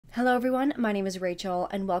Hello everyone, my name is Rachel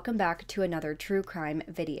and welcome back to another true crime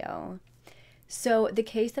video. So the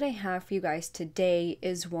case that I have for you guys today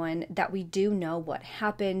is one that we do know what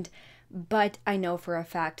happened, but I know for a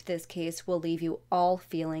fact this case will leave you all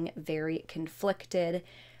feeling very conflicted.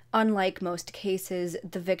 Unlike most cases,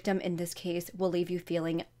 the victim in this case will leave you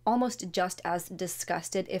feeling almost just as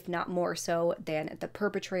disgusted, if not more so, than the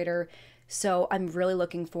perpetrator. So I'm really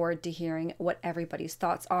looking forward to hearing what everybody's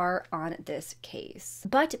thoughts are on this case.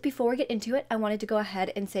 But before we get into it, I wanted to go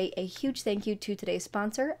ahead and say a huge thank you to today's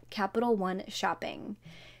sponsor, Capital One Shopping.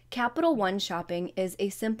 Capital One Shopping is a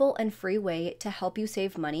simple and free way to help you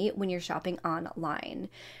save money when you're shopping online.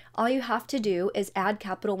 All you have to do is add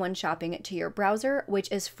Capital One Shopping to your browser,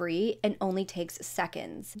 which is free and only takes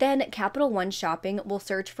seconds. Then Capital One Shopping will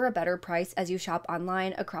search for a better price as you shop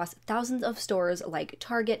online across thousands of stores like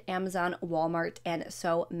Target, Amazon, Walmart, and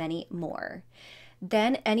so many more.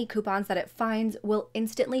 Then any coupons that it finds will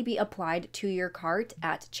instantly be applied to your cart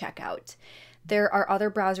at checkout. There are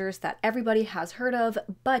other browsers that everybody has heard of,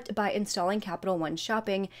 but by installing Capital One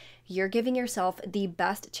Shopping, you're giving yourself the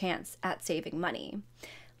best chance at saving money.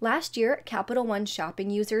 Last year, Capital One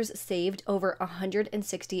Shopping users saved over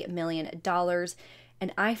 $160 million,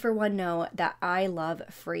 and I for one know that I love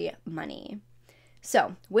free money.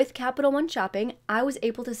 So, with Capital One Shopping, I was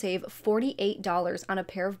able to save $48 on a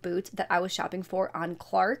pair of boots that I was shopping for on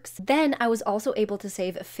Clark's. Then I was also able to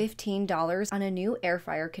save $15 on a new air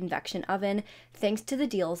fryer convection oven thanks to the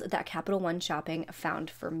deals that Capital One Shopping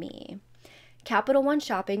found for me. Capital One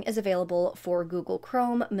Shopping is available for Google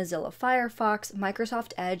Chrome, Mozilla Firefox,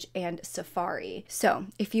 Microsoft Edge, and Safari. So,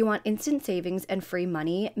 if you want instant savings and free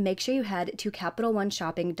money, make sure you head to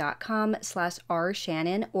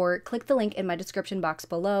CapitalOneShopping.com/RShannon or click the link in my description box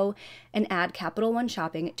below and add Capital One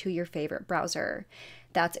Shopping to your favorite browser.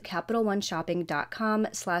 That's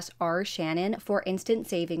CapitalOneShopping.com/RShannon for instant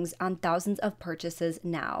savings on thousands of purchases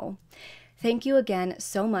now. Thank you again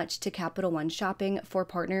so much to Capital One Shopping for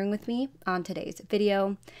partnering with me on today's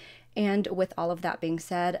video. And with all of that being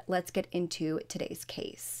said, let's get into today's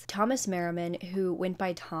case. Thomas Merriman, who went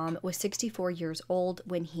by Tom, was 64 years old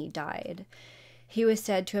when he died. He was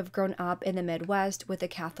said to have grown up in the Midwest with a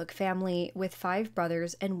Catholic family with 5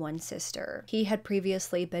 brothers and 1 sister. He had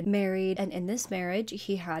previously been married, and in this marriage,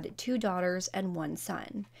 he had 2 daughters and 1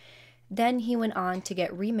 son. Then he went on to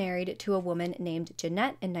get remarried to a woman named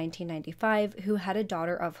Jeanette in 1995, who had a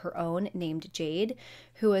daughter of her own named Jade,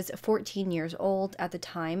 who was 14 years old at the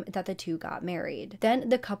time that the two got married. Then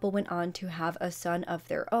the couple went on to have a son of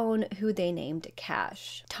their own, who they named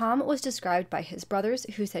Cash. Tom was described by his brothers,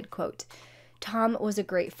 who said, quote, "Tom was a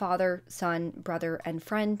great father, son, brother, and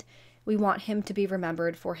friend. We want him to be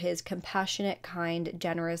remembered for his compassionate, kind,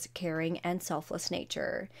 generous, caring, and selfless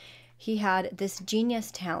nature. He had this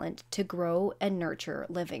genius talent to grow and nurture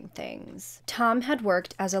living things." Tom had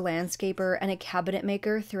worked as a landscaper and a cabinet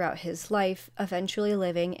maker throughout his life, eventually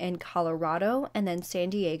living in Colorado and then San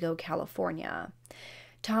Diego, California.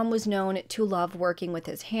 Tom was known to love working with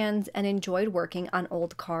his hands and enjoyed working on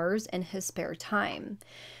old cars in his spare time.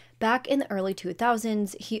 Back in the early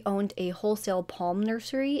 2000s, he owned a wholesale palm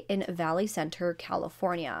nursery in Valley Center,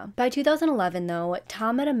 California. By 2011, though,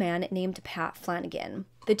 Tom met a man named Pat Flanagan.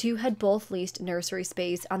 The two had both leased nursery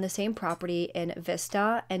space on the same property in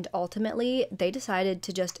Vista, and ultimately, they decided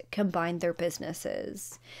to just combine their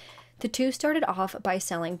businesses. The two started off by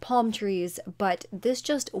selling palm trees, but this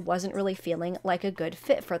just wasn't really feeling like a good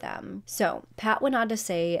fit for them. So, Pat went on to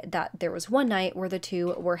say that there was one night where the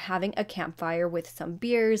two were having a campfire with some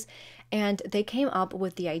beers, and they came up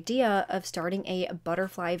with the idea of starting a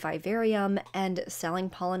butterfly vivarium and selling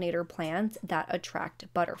pollinator plants that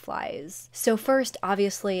attract butterflies. So first,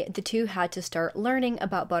 obviously, the two had to start learning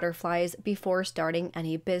about butterflies before starting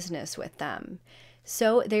any business with them.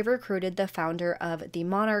 So they recruited the founder of the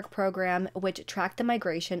Monarch program, which tracked the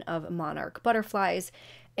migration of monarch butterflies,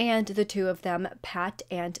 and the two of them, Pat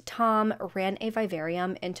and Tom, ran a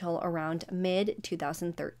vivarium until around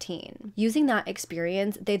mid-2013. Using that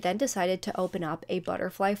experience, they then decided to open up a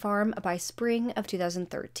butterfly farm by spring of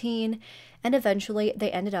 2013, and eventually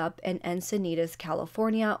they ended up in Encinitas,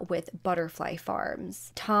 California with Butterfly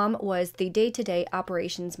Farms. Tom was the day-to-day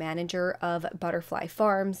operations manager of Butterfly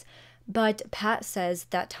Farms, but Pat says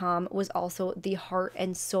that Tom was also the heart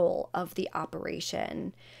and soul of the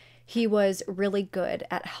operation. He was really good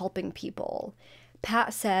at helping people.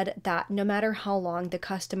 Pat said that no matter how long the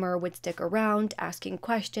customer would stick around, asking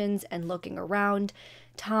questions and looking around,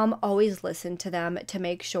 Tom always listened to them to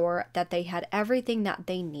make sure that they had everything that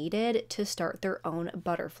they needed to start their own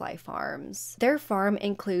butterfly farms. Their farm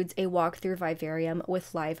includes a walk-through vivarium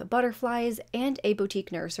with live butterflies and a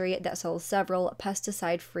boutique nursery that sells several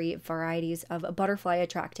pesticide-free varieties of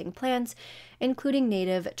butterfly-attracting plants, including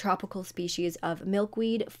native tropical species of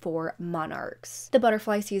milkweed for monarchs. The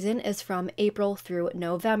butterfly season is from April through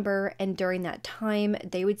November, and during that time,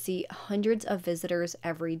 they would see hundreds of visitors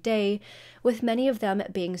every day, with many of them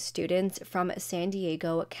being students from San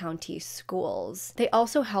Diego County schools. They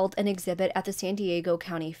also held an exhibit at the San Diego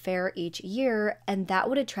County Fair each year, and that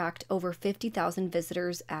would attract over 50,000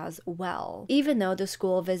 visitors as well. Even though the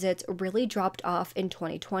school visits really dropped off in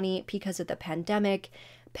 2020 because of the pandemic,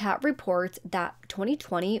 Pat reports that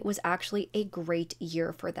 2020 was actually a great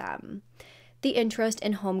year for them. The interest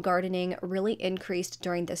in home gardening really increased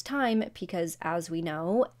during this time because, as we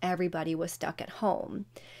know, everybody was stuck at home.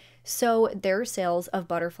 So their sales of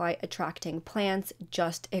butterfly-attracting plants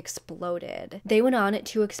just exploded. They went on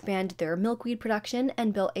to expand their milkweed production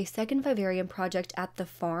and built a second vivarium project at the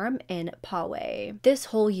farm in Poway. This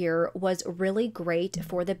whole year was really great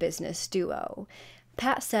for the business duo.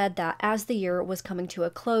 Pat said that as the year was coming to a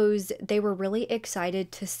close, they were really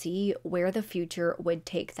excited to see where the future would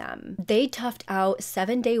take them. They toughed out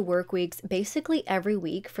 7-day work weeks basically every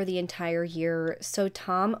week for the entire year, so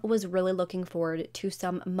Tom was really looking forward to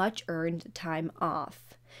some much-earned time off.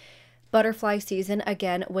 Butterfly season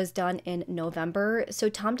again was done in November, so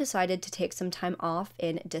Tom decided to take some time off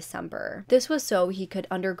in December. This was so he could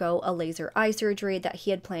undergo a laser eye surgery that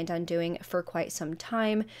he had planned on doing for quite some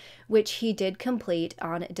time, which he did complete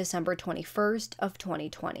on December 21st of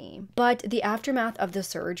 2020. But the aftermath of the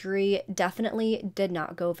surgery definitely did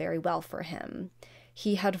not go very well for him.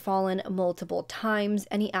 He had fallen multiple times,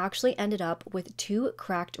 and he actually ended up with 2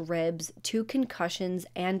 cracked ribs, 2 concussions,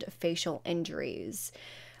 and facial injuries.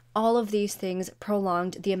 All of these things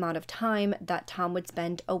prolonged the amount of time that Tom would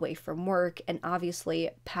spend away from work, and obviously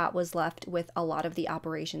Pat was left with a lot of the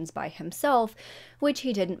operations by himself, which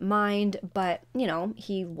he didn't mind, but, you know,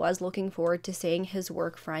 he was looking forward to seeing his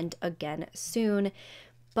work friend again soon.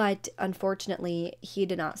 But unfortunately, he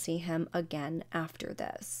did not see him again after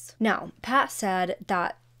this. Now, Pat said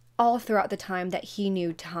that all throughout the time that he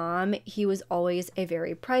knew Tom, he was always a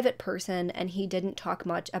very private person and he didn't talk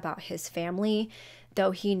much about his family,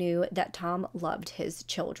 though he knew that Tom loved his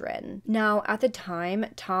children. Now, at the time,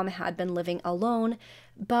 Tom had been living alone,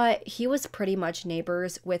 but he was pretty much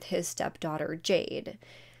neighbors with his stepdaughter, Jade.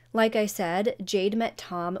 Like I said, Jade met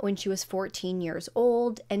Tom when she was 14 years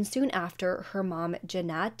old, and soon after, her mom,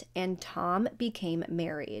 Jeanette, and Tom became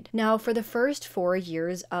married. Now, for the first 4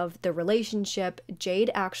 years of the relationship,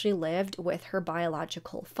 Jade actually lived with her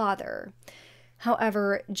biological father.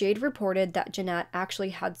 However, Jade reported that Jeanette actually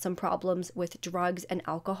had some problems with drugs and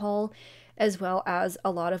alcohol, as well as a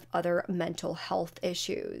lot of other mental health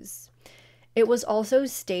issues. It was also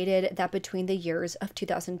stated that between the years of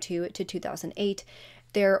 2002 to 2008,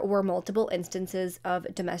 there were multiple instances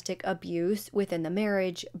of domestic abuse within the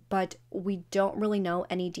marriage, but we don't really know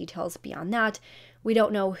any details beyond that. We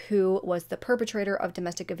don't know who was the perpetrator of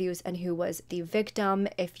domestic abuse and who was the victim.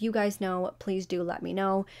 If you guys know, please do let me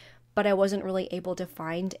know. But I wasn't really able to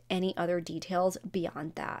find any other details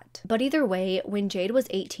beyond that. But either way, when Jade was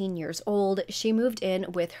 18 years old, she moved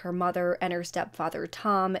in with her mother and her stepfather,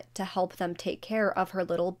 Tom, to help them take care of her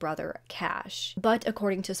little brother, Cash. But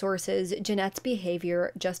according to sources, Jeanette's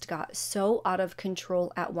behavior just got so out of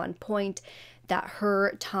control at one point that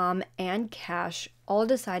her, Tom, and Cash all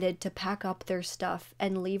decided to pack up their stuff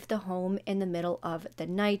and leave the home in the middle of the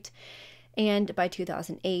night. And by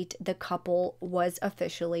 2008, the couple was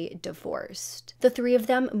officially divorced. The 3 of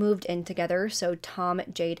them moved in together, so Tom,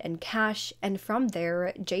 Jade, and Cash, and from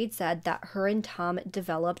there, Jade said that her and Tom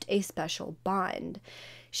developed a special bond.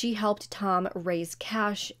 She helped Tom raise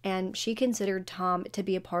Cash, and she considered Tom to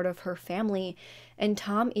be a part of her family, and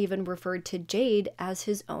Tom even referred to Jade as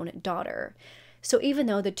his own daughter. So even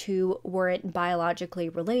though the two weren't biologically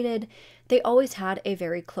related, they always had a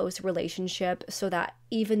very close relationship, so that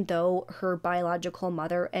even though her biological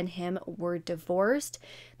mother and him were divorced,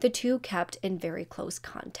 the two kept in very close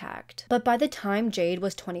contact. But by the time Jade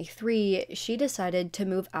was 23, she decided to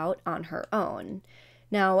move out on her own.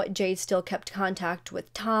 Now, Jade still kept contact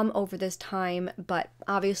with Tom over this time, but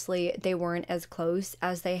obviously they weren't as close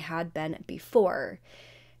as they had been before.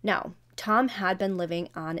 Now, Tom had been living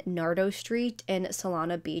on Nardo Street in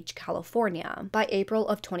Solana Beach, California. By April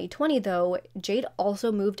of 2020, though, Jade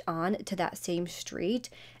also moved on to that same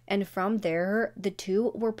street, and from there, the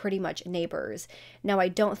two were pretty much neighbors. Now, I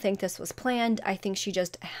don't think this was planned. I think she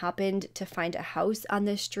just happened to find a house on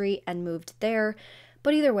this street and moved there.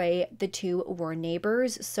 But either way, the two were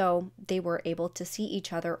neighbors, so they were able to see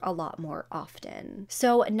each other a lot more often.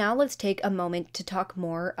 So now let's take a moment to talk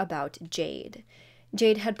more about Jade.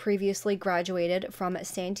 Jade had previously graduated from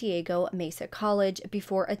San Diego Mesa College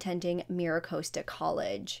before attending Miracosta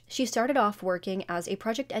College. She started off working as a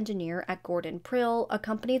project engineer at Gordon Prill, a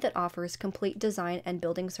company that offers complete design and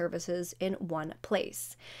building services in one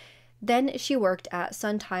place. Then she worked at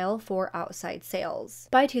Suntile for outside sales.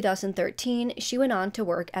 By 2013, she went on to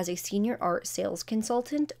work as a senior art sales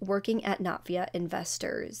consultant working at Natvia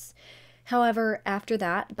Investors. However, after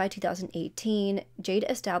that, by 2018, Jade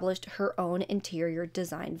established her own interior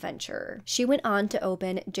design venture. She went on to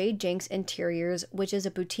open JADE JANKS Interiors, which is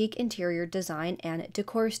a boutique interior design and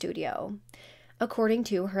decor studio. According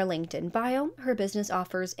to her LinkedIn bio, her business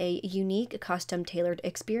offers a unique custom-tailored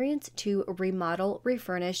experience to remodel,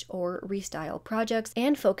 refurnish, or restyle projects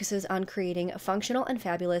and focuses on creating functional and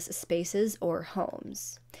fabulous spaces or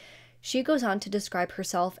homes. She goes on to describe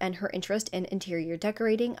herself and her interest in interior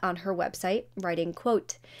decorating on her website, writing,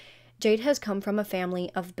 quote, Jade has come from a family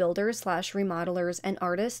of builders/remodelers and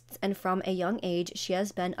artists, and from a young age, she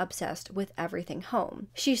has been obsessed with everything home.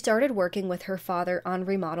 She started working with her father on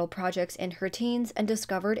remodel projects in her teens and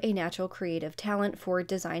discovered a natural creative talent for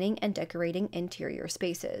designing and decorating interior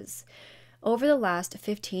spaces. Over the last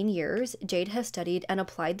 15 years, Jade has studied and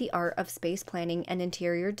applied the art of space planning and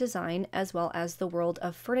interior design, as well as the world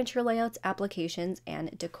of furniture layouts, applications,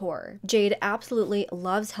 and decor. Jade absolutely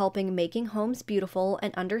loves helping making homes beautiful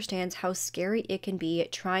and understands how scary it can be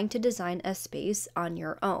trying to design a space on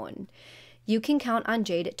your own. You can count on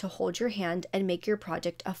Jade to hold your hand and make your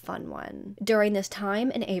project a fun one. During this time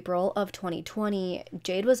in April of 2020,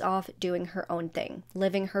 Jade was off doing her own thing,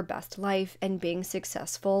 living her best life and being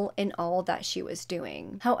successful in all that she was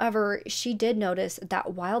doing. However, she did notice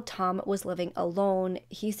that while Tom was living alone,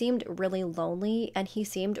 he seemed really lonely and he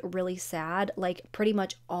seemed really sad, like pretty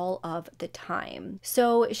much all of the time.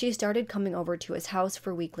 So she started coming over to his house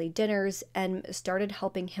for weekly dinners and started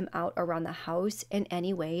helping him out around the house in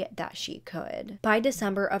any way that she could. By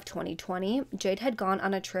December of 2020, Jade had gone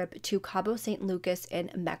on a trip to Cabo San Lucas in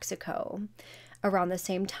Mexico. Around the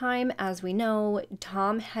same time, as we know,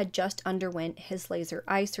 Tom had just underwent his laser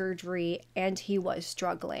eye surgery and he was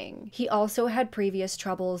struggling. He also had previous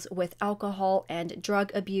troubles with alcohol and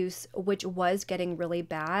drug abuse, which was getting really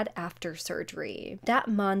bad after surgery. That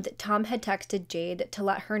month, Tom had texted Jade to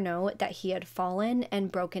let her know that he had fallen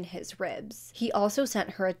and broken his ribs. He also sent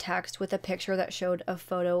her a text with a picture that showed a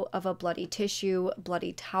photo of a bloody tissue,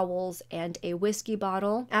 bloody towels, and a whiskey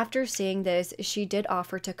bottle. After seeing this, she did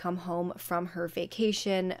offer to come home from her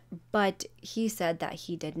vacation, but he said that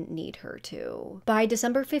he didn't need her to. By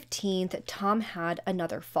December 15th, Tom had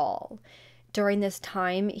another fall. During this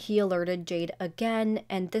time, he alerted Jade again,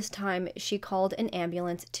 and this time she called an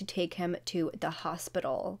ambulance to take him to the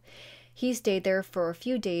hospital. He stayed there for a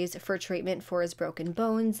few days for treatment for his broken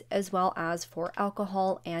bones, as well as for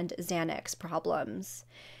alcohol and Xanax problems.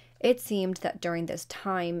 It seemed that during this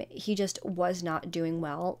time, he just was not doing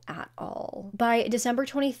well at all. By December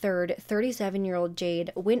 23rd, 37-year-old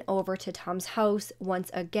Jade went over to Tom's house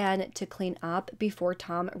once again to clean up before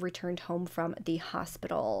Tom returned home from the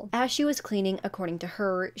hospital. As she was cleaning, according to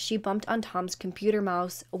her, she bumped on Tom's computer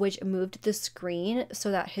mouse, which moved the screen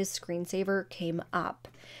so that his screensaver came up.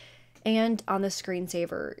 And on the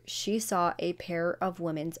screensaver, she saw a pair of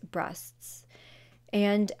women's breasts.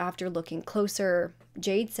 And after looking closer,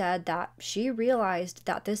 Jade said that she realized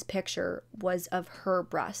that this picture was of her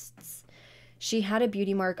breasts. She had a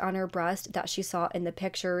beauty mark on her breast that she saw in the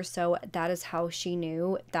picture, so that is how she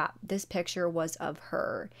knew that this picture was of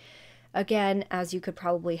her. Again, as you could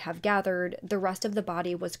probably have gathered, the rest of the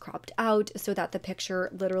body was cropped out so that the picture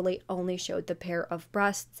literally only showed the pair of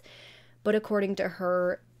breasts. But according to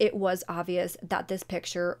her, it was obvious that this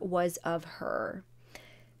picture was of her.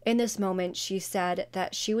 In this moment, she said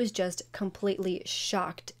that she was just completely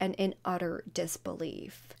shocked and in utter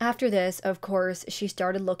disbelief. After this, of course, she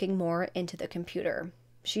started looking more into the computer.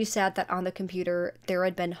 She said that on the computer, there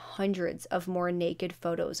had been hundreds of more naked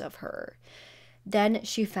photos of her. Then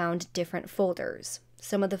she found different folders.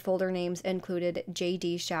 Some of the folder names included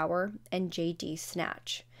JD Shower and JD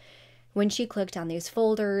Snatch. When she clicked on these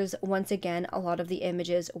folders, once again, a lot of the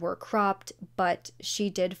images were cropped, but she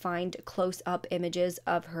did find close-up images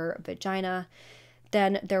of her vagina.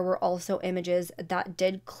 Then there were also images that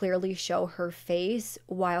did clearly show her face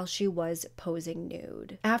while she was posing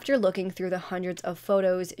nude. After looking through the hundreds of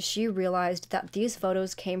photos, she realized that these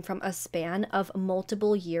photos came from a span of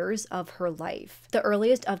multiple years of her life. The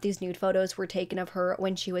earliest of these nude photos were taken of her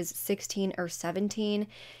when she was 16 or 17,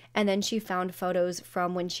 and then she found photos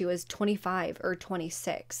from when she was 25 or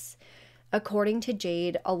 26. According to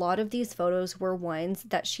Jade, a lot of these photos were ones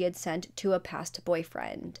that she had sent to a past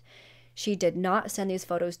boyfriend. She did not send these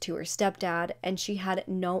photos to her stepdad, and she had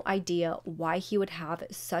no idea why he would have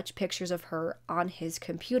such pictures of her on his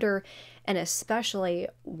computer, and especially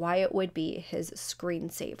why it would be his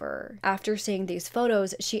screensaver. After seeing these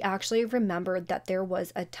photos, she actually remembered that there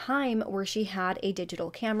was a time where she had a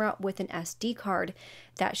digital camera with an SD card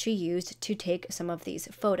that she used to take some of these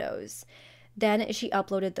photos. Then she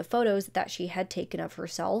uploaded the photos that she had taken of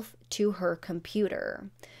herself to her computer.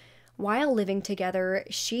 While living together,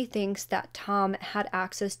 she thinks that Tom had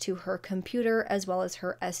access to her computer as well as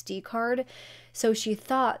her SD card, so she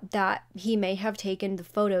thought that he may have taken the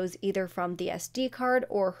photos either from the SD card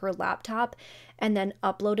or her laptop and then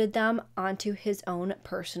uploaded them onto his own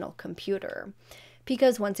personal computer.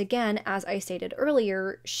 Because once again, as I stated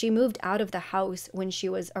earlier, she moved out of the house when she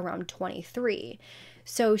was around 23.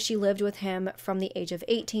 So she lived with him from the age of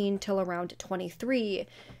 18 till around 23.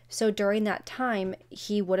 So during that time,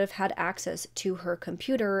 he would have had access to her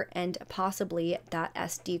computer and possibly that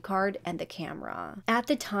SD card and the camera. At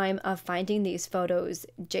the time of finding these photos,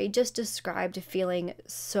 Jade just described feeling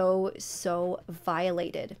so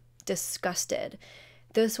violated, disgusted.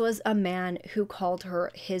 This was a man who called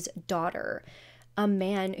her his daughter, a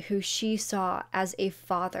man who she saw as a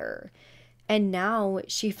father. And now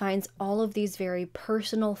she finds all of these very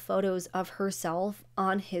personal photos of herself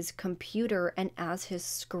on his computer and as his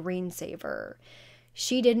screensaver.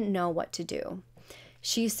 She didn't know what to do.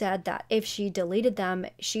 She said that if she deleted them,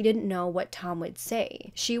 she didn't know what Tom would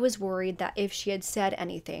say. She was worried that if she had said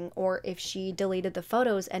anything or if she deleted the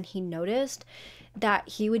photos and he noticed, that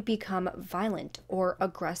he would become violent or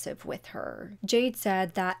aggressive with her. Jade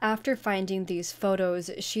said that after finding these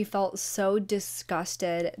photos, she felt so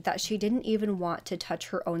disgusted that she didn't even want to touch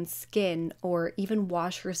her own skin or even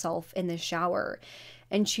wash herself in the shower.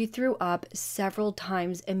 And she threw up several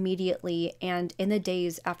times immediately and in the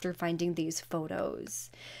days after finding these photos.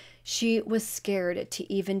 She was scared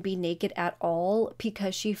to even be naked at all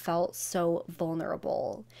because she felt so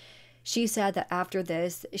vulnerable. She said that after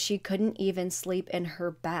this, she couldn't even sleep in her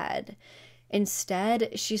bed.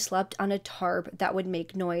 Instead, she slept on a tarp that would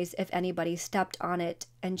make noise if anybody stepped on it,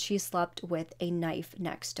 and she slept with a knife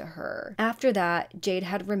next to her. After that, Jade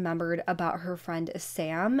had remembered about her friend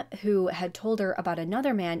Sam, who had told her about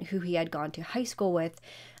another man who he had gone to high school with,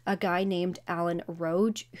 a guy named Alan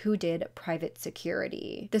Roge, who did private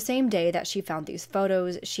security. The same day that she found these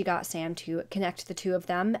photos, she got Sam to connect the two of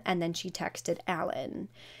them, and then she texted Alan.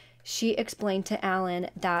 She explained to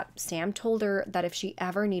Alan that Sam told her that if she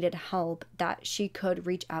ever needed help, that she could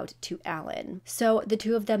reach out to Alan. So the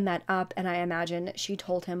two of them met up, and I imagine she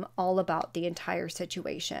told him all about the entire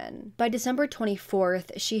situation. By December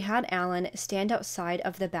 24th, she had Alan stand outside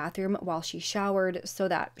of the bathroom while she showered so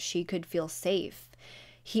that she could feel safe.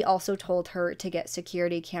 He also told her to get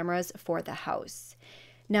security cameras for the house.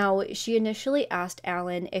 Now, she initially asked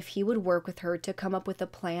Alan if he would work with her to come up with a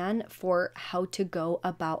plan for how to go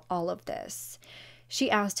about all of this. She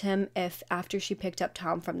asked him if, after she picked up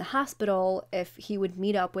Tom from the hospital, if he would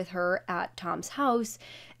meet up with her at Tom's house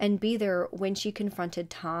and be there when she confronted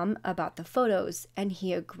Tom about the photos, and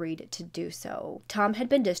he agreed to do so. Tom had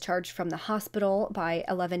been discharged from the hospital by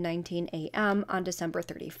 11:19 a.m. on December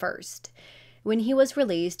 31st. When he was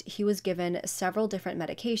released, he was given several different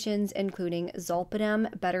medications, including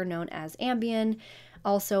zolpidem, better known as Ambien,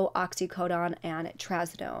 also oxycodone and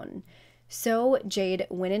trazodone. So Jade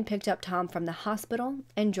went and picked up Tom from the hospital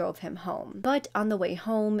and drove him home. But on the way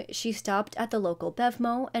home, she stopped at the local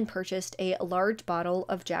Bevmo and purchased a large bottle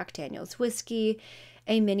of Jack Daniel's whiskey,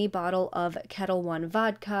 a mini bottle of Kettle One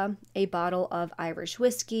vodka, a bottle of Irish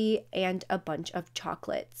whiskey, and a bunch of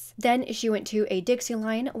chocolates. Then she went to a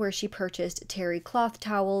Dixieline where she purchased terry cloth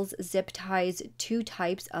towels, zip ties, 2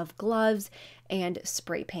 types of gloves, and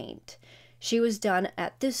spray paint. She was done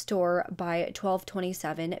at this store by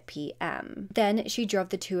 12:27 p.m. Then she drove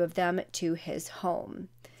the two of them to his home.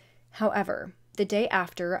 However, the day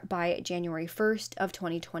after, by January 1st of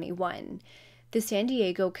 2021, the San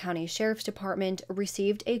Diego County Sheriff's Department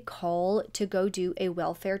received a call to go do a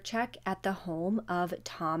welfare check at the home of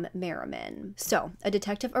Tom Merriman. So, a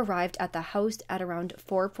detective arrived at the house at around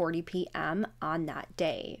 4:40 p.m. on that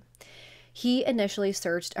day. He initially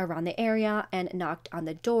searched around the area and knocked on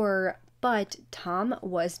the door, but Tom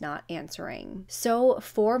was not answering. So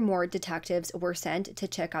 4 more detectives were sent to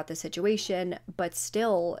check out the situation, but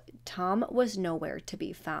still, Tom was nowhere to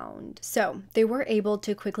be found. So they were able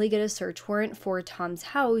to quickly get a search warrant for Tom's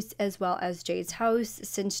house as well as Jade's house,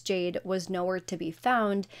 since Jade was nowhere to be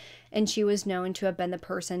found, and she was known to have been the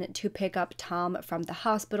person to pick up Tom from the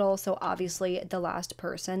hospital, so obviously the last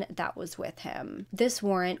person that was with him. This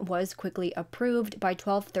warrant was quickly approved by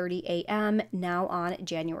 12:30 a.m. now on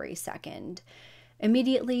January 2nd.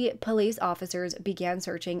 Immediately, police officers began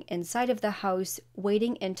searching inside of the house,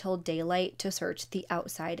 waiting until daylight to search the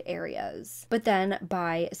outside areas. But then,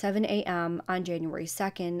 by 7 a.m. on January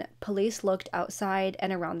 2nd, police looked outside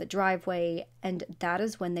and around the driveway, and that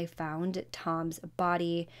is when they found Tom's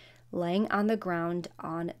body laying on the ground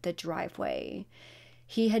on the driveway.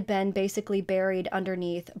 He had been basically buried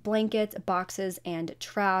underneath blankets, boxes, and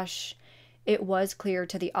trash. It was clear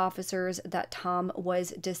to the officers that Tom was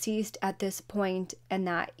deceased at this point and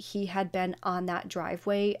that he had been on that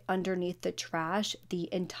driveway underneath the trash the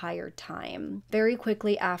entire time. Very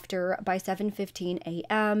quickly after, by 7:15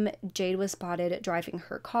 a.m., Jade was spotted driving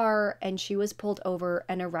her car, and she was pulled over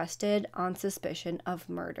and arrested on suspicion of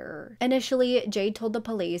murder. Initially, Jade told the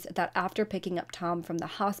police that after picking up Tom from the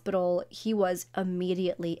hospital, he was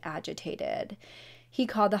immediately agitated. He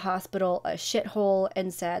called the hospital a shithole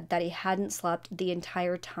and said that he hadn't slept the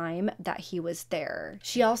entire time that he was there.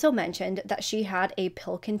 She also mentioned that she had a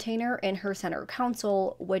pill container in her center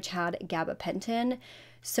console which had gabapentin.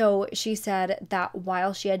 So she said that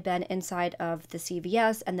while she had been inside of the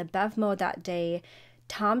CVS and the Bevmo that day,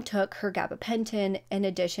 Tom took her gabapentin in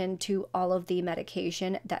addition to all of the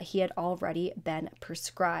medication that he had already been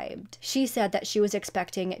prescribed. She said that she was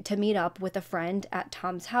expecting to meet up with a friend at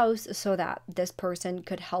Tom's house so that this person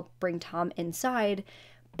could help bring Tom inside,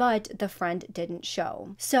 but the friend didn't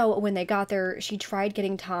show. So when they got there, she tried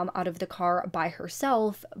getting Tom out of the car by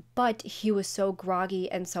herself, but he was so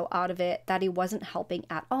groggy and so out of it that he wasn't helping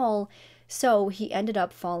at all. So he ended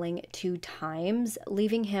up falling 2 times,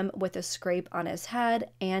 leaving him with a scrape on his head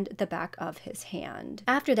and the back of his hand.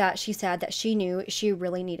 After that, she said that she knew she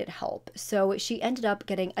really needed help. So she ended up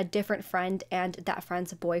getting a different friend and that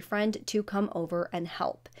friend's boyfriend to come over and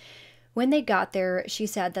help. When they got there, she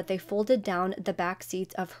said that they folded down the back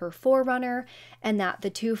seats of her 4Runner and that the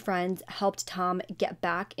 2 friends helped Tom get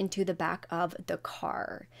back into the back of the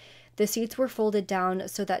car. The seats were folded down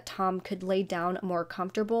so that Tom could lay down more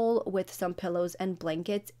comfortable with some pillows and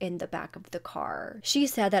blankets in the back of the car. She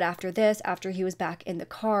said that after this, after he was back in the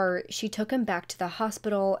car, she took him back to the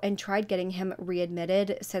hospital and tried getting him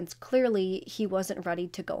readmitted since clearly he wasn't ready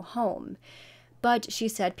to go home. But she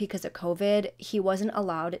said because of COVID, he wasn't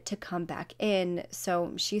allowed to come back in,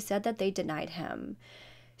 so she said that they denied him.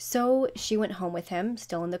 So she went home with him,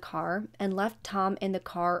 still in the car, and left Tom in the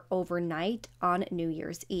car overnight on New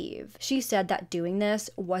Year's Eve. She said that doing this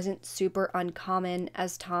wasn't super uncommon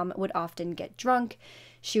as Tom would often get drunk.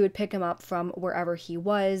 She would pick him up from wherever he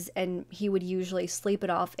was, and he would usually sleep it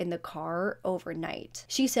off in the car overnight.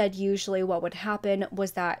 She said usually what would happen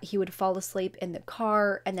was that he would fall asleep in the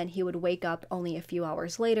car, and then he would wake up only a few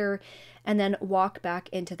hours later, and then walk back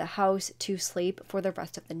into the house to sleep for the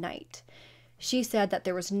rest of the night. She said that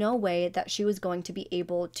there was no way that she was going to be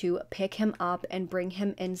able to pick him up and bring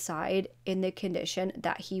him inside in the condition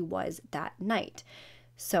that he was that night.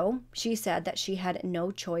 So she said that she had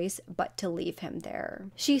no choice but to leave him there.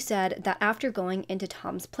 She said that after going into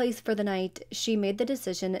Tom's place for the night, she made the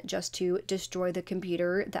decision just to destroy the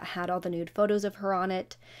computer that had all the nude photos of her on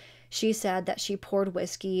it. She said that she poured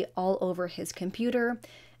whiskey all over his computer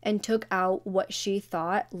and took out what she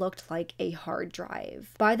thought looked like a hard drive.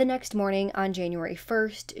 By the next morning on January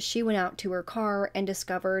 1st, she went out to her car and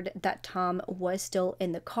discovered that Tom was still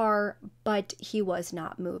in the car, but he was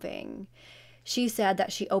not moving. She said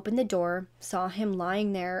that she opened the door, saw him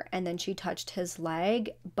lying there, and then she touched his leg,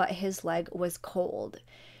 but his leg was cold.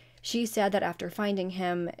 She said that after finding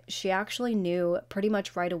him, she actually knew pretty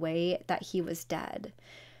much right away that he was dead.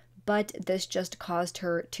 But this just caused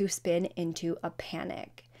her to spin into a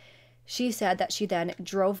panic. She said that she then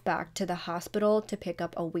drove back to the hospital to pick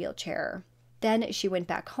up a wheelchair. Then she went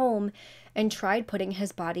back home and tried putting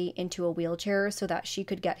his body into a wheelchair so that she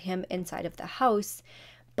could get him inside of the house,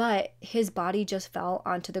 but his body just fell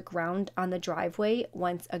onto the ground on the driveway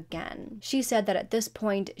once again. She said that at this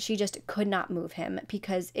point, she just could not move him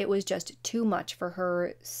because it was just too much for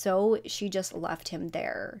her, so she just left him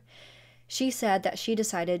there. She said that she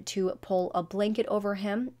decided to pull a blanket over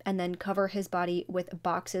him and then cover his body with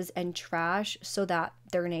boxes and trash so that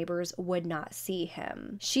their neighbors would not see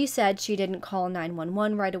him. She said she didn't call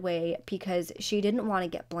 911 right away because she didn't want to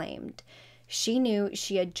get blamed. She knew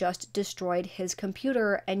she had just destroyed his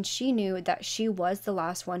computer, and she knew that she was the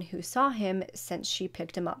last one who saw him since she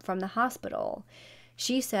picked him up from the hospital.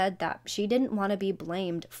 She said that she didn't want to be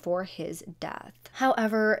blamed for his death.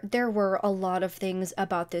 However, there were a lot of things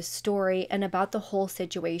about this story and about the whole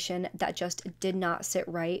situation that just did not sit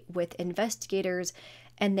right with investigators,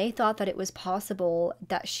 and they thought that it was possible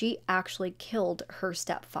that she actually killed her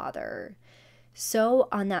stepfather. So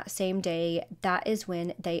on that same day, that is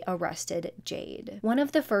when they arrested Jade. One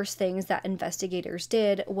of the first things that investigators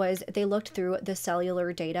did was they looked through the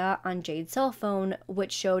cellular data on Jade's cell phone,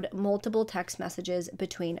 which showed multiple text messages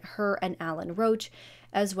between her and Alan Roach,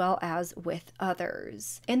 as well as with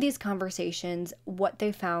others. In these conversations, what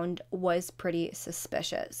they found was pretty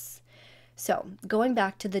suspicious. So, going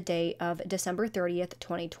back to the day of December 30th,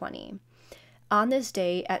 2020. On this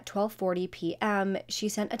day at 12:40 p.m., she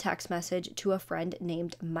sent a text message to a friend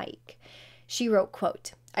named Mike. She wrote,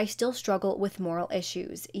 quote, "I still struggle with moral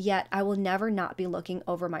issues, yet I will never not be looking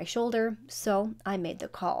over my shoulder, so I made the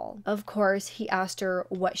call." Of course, he asked her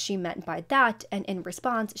what she meant by that, and in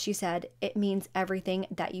response, she said, "It means everything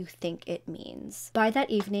that you think it means." By that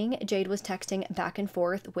evening, Jade was texting back and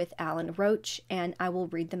forth with Alan Roach, and I will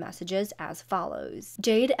read the messages as follows.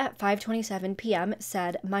 Jade at 5:27 p.m.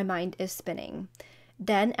 said, "My mind is spinning."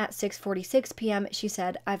 Then at 6:46 p.m., she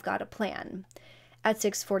said, "I've got a plan." At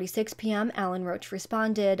 6:46 p.m., Alan Roach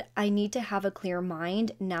responded, "I need to have a clear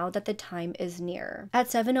mind now that the time is near." At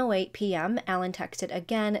 7:08 p.m., Alan texted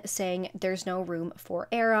again saying, "There's no room for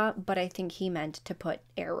error," but I think he meant to put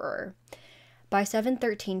error. By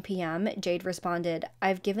 7:13 p.m., Jade responded,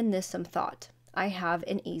 "I've given this some thought. I have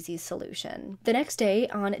an easy solution." The next day,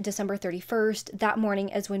 on December 31st, that morning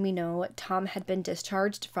is when we know Tom had been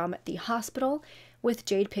discharged from the hospital, with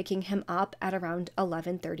Jade picking him up at around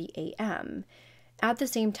 11:30 a.m. At the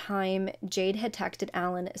same time, Jade had texted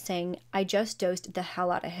Alan saying, "I just dosed the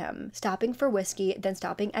hell out of him. Stopping for whiskey, then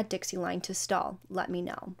stopping at Dixie Line to stall. Let me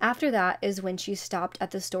know." After that is when she stopped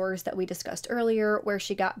at the stores that we discussed earlier, where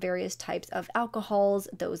she got various types of alcohols,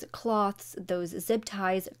 those cloths, those zip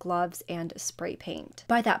ties, gloves, and spray paint.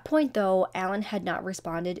 By that point, though, Alan had not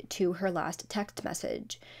responded to her last text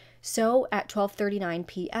message. So at 12:39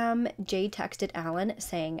 p.m., Jade texted Alan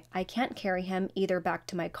saying, "I can't carry him either back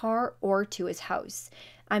to my car or to his house.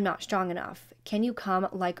 I'm not strong enough. Can you come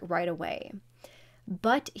like right away?"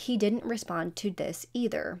 But he didn't respond to this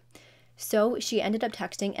either. So she ended up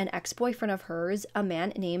texting an ex-boyfriend of hers, a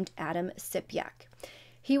man named Adam Sipyak.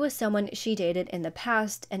 He was someone she dated in the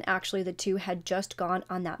past, and actually the two had just gone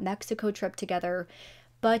on that Mexico trip together,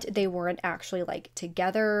 but they weren't actually like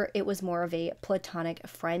together. It was more of a platonic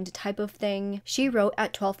friend type of thing. She wrote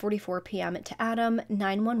at 12:44 p.m. to Adam,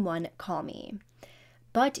 "911, call me."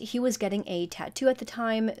 But he was getting a tattoo at the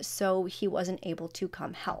time, so he wasn't able to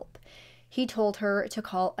come help. He told her to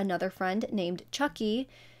call another friend named Chucky.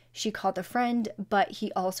 She called the friend, but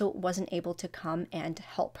he also wasn't able to come and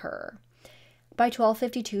help her. By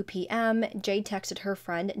 12:52 p.m., Jade texted her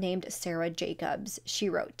friend named Sarah Jacobs. She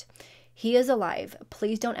wrote, "He is alive.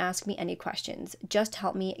 Please don't ask me any questions. Just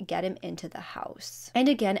help me get him into the house." And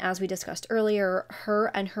again, as we discussed earlier,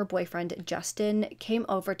 her and her boyfriend Justin came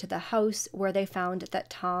over to the house, where they found that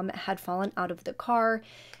Tom had fallen out of the car,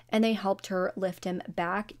 and they helped her lift him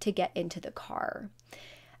back to get into the car.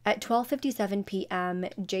 At 12:57 p.m.,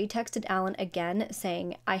 Jade texted Alan again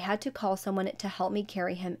saying, "I had to call someone to help me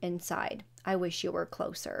carry him inside. I wish you were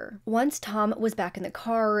closer." Once Tom was back in the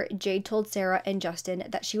car, Jade told Sarah and Justin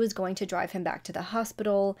that she was going to drive him back to the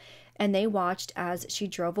hospital, and they watched as she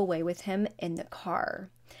drove away with him in the car.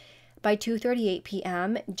 By 2:38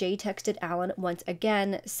 p.m., Jade texted Alan once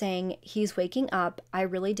again saying, "He's waking up. I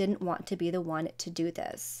really didn't want to be the one to do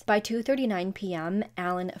this." By 2:39 p.m.,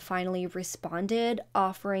 Alan finally responded,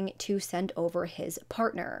 offering to send over his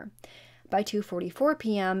partner. By 2:44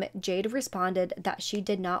 p.m., Jade responded that she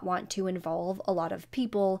did not want to involve a lot of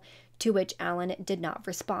people, to which Alan did not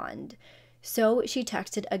respond. So she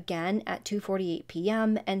texted again at 2:48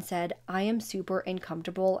 p.m. and said, "I am super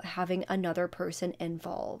uncomfortable having another person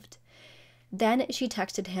involved." Then she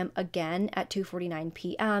texted him again at 2:49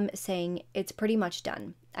 p.m. saying, "It's pretty much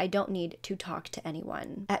done. I don't need to talk to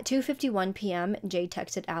anyone." At 2:51 p.m., Jade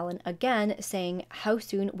texted Alan again saying, "How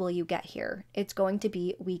soon will you get here? It's going to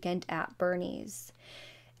be weekend at Bernie's."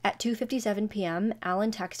 At 2:57 p.m.,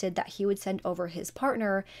 Alan texted that he would send over his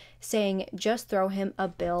partner, saying, "Just throw him a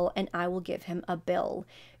bill and I will give him a bill.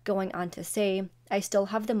 going on to say, "I still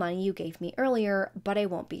have the money you gave me earlier, but I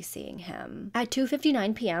won't be seeing him." At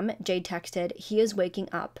 2:59 p.m., Jade texted, "He is waking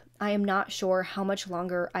up. I am not sure how much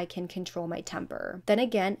longer I can control my temper." Then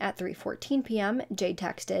again at 3:14 p.m., Jade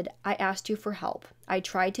texted, "I asked you for help. I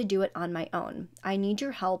tried to do it on my own. I need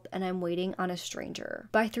your help and I'm waiting on a stranger."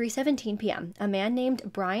 By 3:17 p.m., a man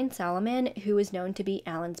named Brian Salomon, who is known to be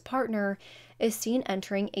Alan's partner, is seen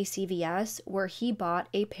entering a CVS where he bought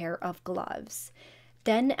a pair of gloves.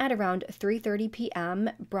 Then at around 3:30 p.m.,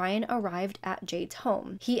 Brian arrived at Jade's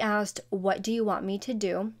home. He asked, "What do you want me to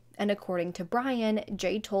do?" And according to Brian,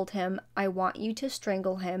 Jade told him, "I want you to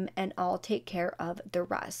strangle him and I'll take care of the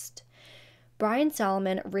rest." Brian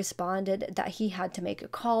Salomon responded that he had to make a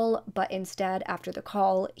call, but instead, after the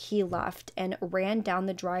call, he left and ran down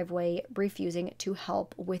the driveway, refusing to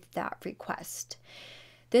help with that request.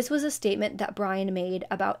 This was a statement that Brian made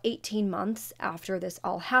about 18 months after this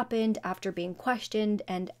all happened, after being questioned,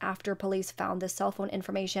 and after police found the cell phone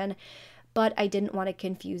information, but I didn't want to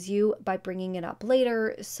confuse you by bringing it up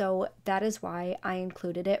later, so that is why I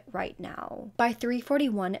included it right now. By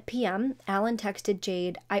 3:41 p.m., Alan texted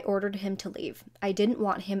Jade, "I ordered him to leave. I didn't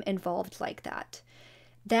want him involved like that."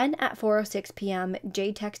 Then at 4:06 p.m.,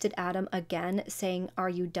 Jade texted Adam again saying, "Are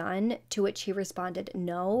you done?" To which he responded,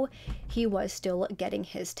 "No, he was still getting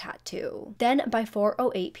his tattoo." Then by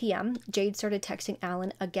 4:08 p.m., Jade started texting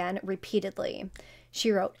Alan again repeatedly.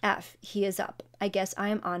 She wrote, "F, he is up. I guess I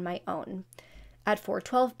am on my own." At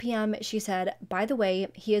 4:12 p.m., she said, "By the way,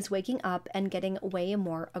 he is waking up and getting way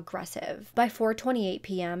more aggressive." By 4:28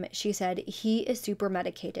 p.m., she said, "He is super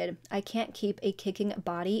medicated. I can't keep a kicking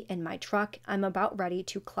body in my truck. I'm about ready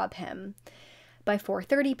to club him." By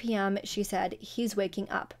 4:30 p.m., she said, "He's waking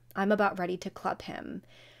up. I'm about ready to club him."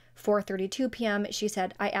 4:32 p.m., she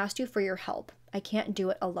said, "I asked you for your help. I can't do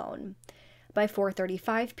it alone." By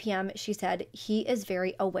 4:35 p.m., she said, "He is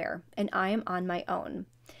very aware, and I am on my own."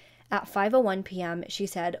 At 5:01 p.m., she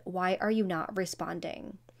said, "Why are you not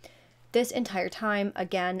responding?" This entire time,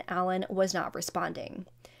 again, Alan was not responding.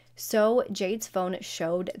 So Jade's phone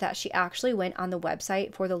showed that she actually went on the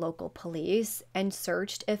website for the local police and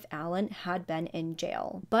searched if Alan had been in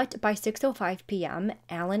jail. But by 6:05 p.m.,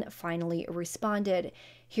 Alan finally responded.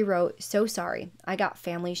 He wrote, "So sorry, I got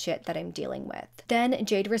family shit that I'm dealing with." Then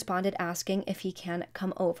Jade responded asking if he can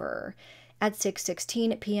come over. At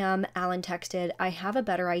 6:16 p.m., Alan texted, "I have a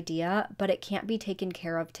better idea, but it can't be taken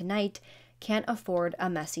care of tonight. Can't afford a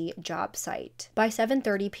messy job site." By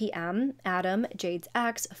 7:30 p.m., Adam, Jade's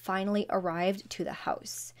ex, finally arrived to the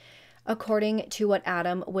house. According to what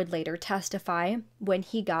Adam would later testify, when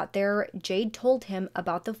he got there, Jade told him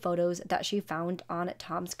about the photos that she found on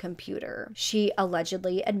Tom's computer. She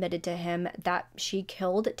allegedly admitted to him that she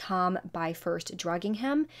killed Tom by first drugging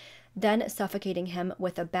him, then suffocating him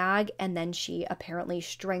with a bag, and then she apparently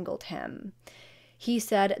strangled him. He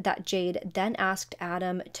said that Jade then asked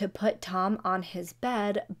Adam to put Tom on his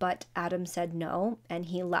bed, but Adam said no, and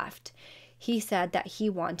he left. He said that he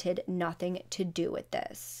wanted nothing to do with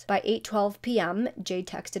this. By 8:12 p.m., Jade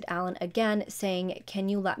texted Alan again saying, "Can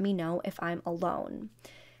you let me know if I'm alone?"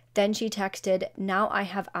 Then she texted, "Now I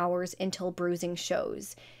have hours until bruising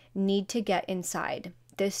shows. Need to get inside.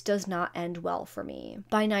 This does not end well for me."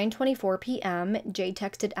 By 9:24 p.m., Jade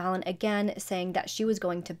texted Alan again saying that she was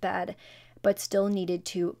going to bed, but still needed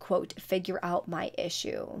to, quote, "figure out my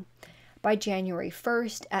issue." By January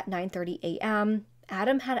 1st at 9:30 a.m.,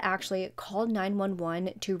 Adam had actually called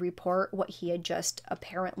 911 to report what he had just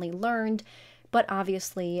apparently learned, but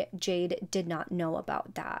obviously Jade did not know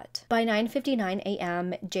about that. By 9:59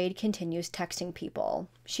 a.m., Jade continues texting people.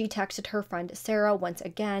 She texted her friend Sarah once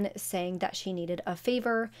again saying that she needed a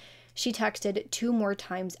favor. She texted 2 more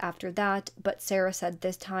times after that, but Sarah said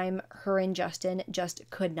this time her and Justin just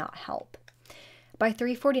could not help. By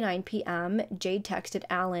 3:49 p.m., Jade texted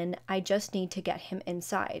Alan, "I just need to get him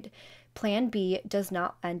inside. Plan B does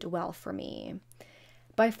not end well for me."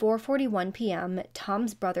 By 4:41 p.m.,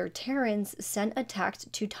 Tom's brother Terrence sent a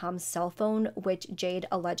text to Tom's cell phone, which Jade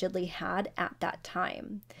allegedly had at that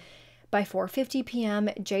time. By 4:50 p.m.,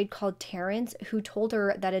 Jade called Terrence, who told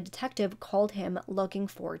her that a detective called him looking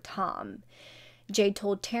for Tom. Jade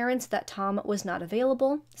told Terrence that Tom was not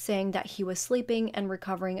available, saying that he was sleeping and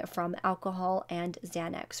recovering from alcohol and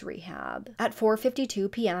Xanax rehab. At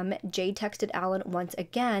 4:52 p.m., Jade texted Alan once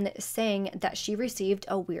again, saying that she received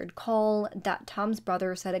a weird call, that Tom's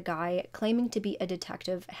brother said a guy claiming to be a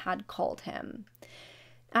detective had called him.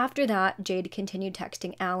 After that, Jade continued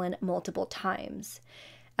texting Alan multiple times.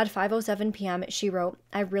 At 5:07 p.m., she wrote,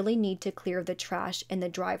 "I really need to clear the trash in the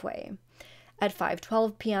driveway." At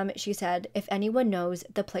 5:12 p.m., she said, "If anyone knows,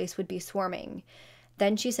 the place would be swarming."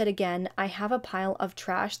 Then she said again, "I have a pile of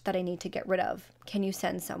trash that I need to get rid of. Can you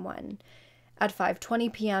send someone?" At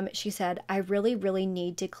 5:20 p.m., she said, "I really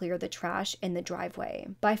need to clear the trash in the driveway."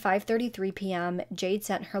 By 5:33 p.m., Jade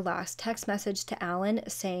sent her last text message to Alan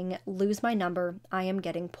saying, "Lose my number, I am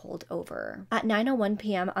getting pulled over." At 9:01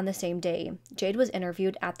 p.m. on the same day, Jade was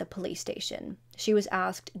interviewed at the police station. She was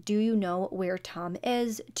asked, "Do you know where Tom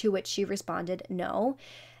is?" To which she responded, "No."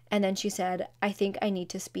 And then she said, "I think I need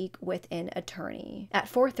to speak with an attorney." At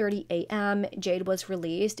 4:30 a.m., Jade was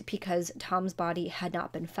released because Tom's body had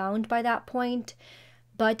not been found by that point.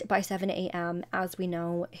 But by 7 a.m., as we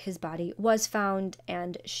know, his body was found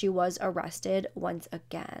and she was arrested once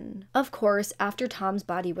again. Of course, after Tom's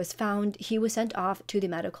body was found, he was sent off to the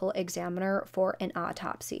medical examiner for an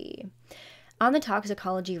autopsy. On the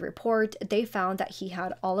toxicology report, they found that he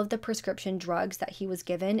had all of the prescription drugs that he was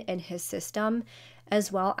given in his system,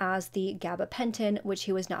 as well as the gabapentin, which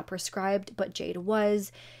he was not prescribed, but Jade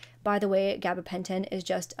was. By the way, gabapentin is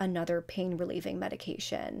just another pain-relieving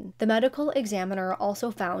medication. The medical examiner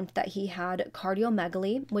also found that he had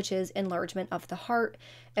cardiomegaly, which is enlargement of the heart,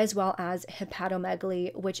 as well as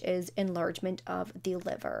hepatomegaly, which is enlargement of the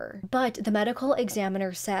liver. But the medical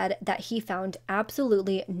examiner said that he found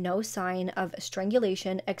absolutely no sign of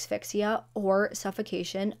strangulation, asphyxia, or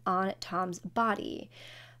suffocation on Tom's body.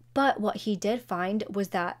 But what he did find was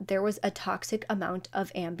that there was a toxic amount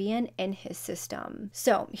of Ambien in his system.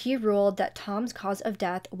 So he ruled that Tom's cause of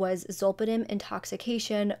death was zolpidem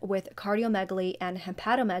intoxication, with cardiomegaly and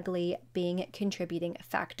hepatomegaly being contributing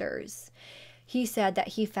factors. He said that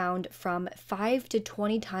he found from 5 to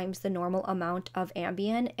 20 times the normal amount of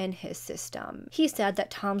Ambien in his system. He said that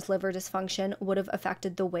Tom's liver dysfunction would have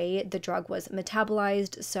affected the way the drug was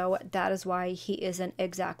metabolized, so that is why he isn't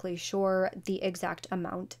exactly sure the exact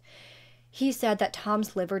amount. He said that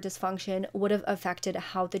Tom's liver dysfunction would have affected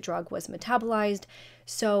how the drug was metabolized,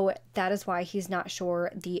 so that is why he's not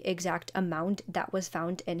sure the exact amount that was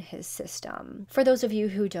found in his system. For those of you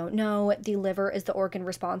who don't know, the liver is the organ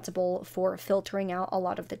responsible for filtering out a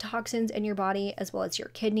lot of the toxins in your body, as well as your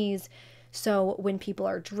kidneys. So when people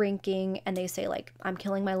are drinking and they say, like, "I'm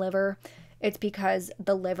killing my liver," it's because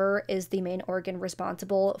the liver is the main organ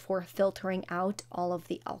responsible for filtering out all of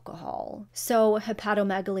the alcohol. So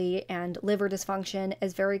hepatomegaly and liver dysfunction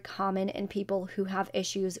is very common in people who have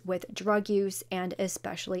issues with drug use and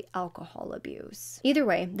especially alcohol abuse. Either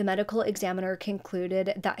way, the medical examiner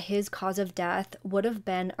concluded that his cause of death would have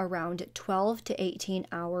been around 12 to 18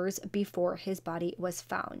 hours before his body was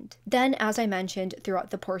found. Then, as I mentioned throughout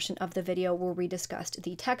the portion of the video where we discussed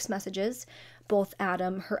the text messages, both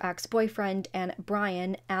Adam, her ex-boyfriend, and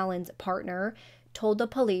Brian, Alan's partner, told the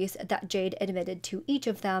police that Jade admitted to each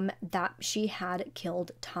of them that she had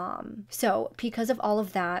killed Tom. So, because of all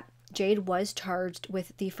of that, Jade was charged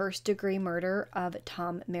with the first-degree murder of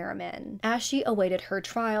Tom Merriman. As she awaited her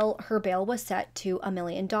trial, her bail was set to $1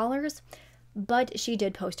 million, but she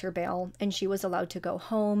did post her bail and she was allowed to go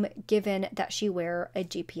home, given that she wear a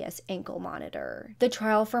GPS ankle monitor. The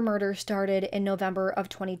trial for murder started in November of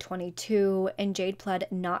 2022 and Jade pled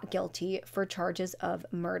not guilty for charges of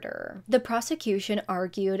murder. The prosecution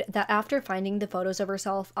argued that after finding the photos of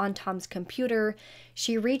herself on Tom's computer,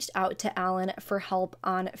 she reached out to Alan for help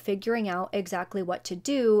on figuring out exactly what to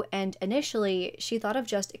do, and initially she thought of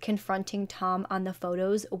just confronting Tom on the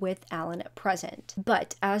photos with Alan present.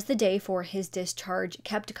 But as the day for his discharge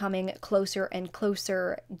kept coming closer and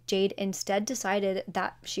closer, Jade instead decided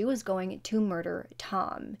that she was going to murder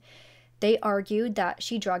Tom. They argued that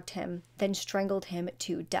she drugged him, then strangled him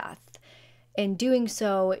to death. In doing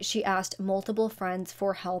so, she asked multiple friends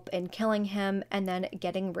for help in killing him and then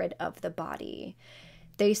getting rid of the body.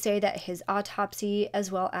 They say that his autopsy,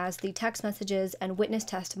 as well as the text messages and witness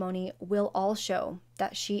testimony, will all show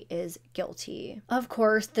that she is guilty. Of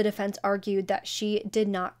course, the defense argued that she did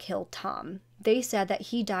not kill Tom. They said that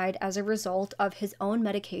he died as a result of his own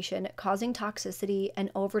medication causing toxicity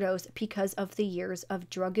and overdose because of the years of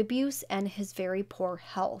drug abuse and his very poor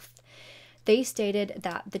health. They stated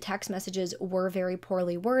that the text messages were very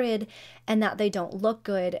poorly worded and that they don't look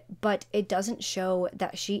good, but it doesn't show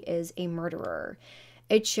that she is a murderer.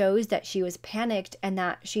 It shows that she was panicked and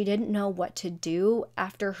that she didn't know what to do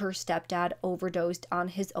after her stepdad overdosed on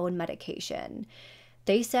his own medication.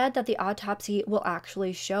 They said that the autopsy will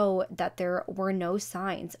actually show that there were no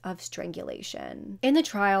signs of strangulation. In the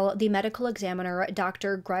trial, the medical examiner,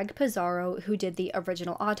 Dr. Greg Pizarro, who did the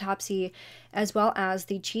original autopsy, as well as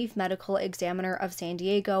the chief medical examiner of San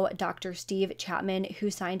Diego, Dr. Steve Chapman,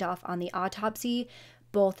 who signed off on the autopsy,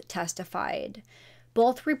 both testified.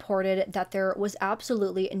 Both reported that there was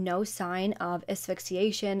absolutely no sign of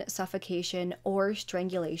asphyxiation, suffocation, or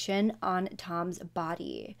strangulation on Tom's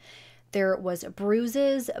body. There was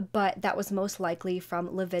bruises, but that was most likely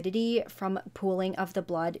from lividity from pooling of the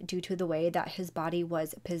blood due to the way that his body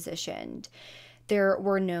was positioned. There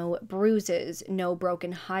were no bruises, no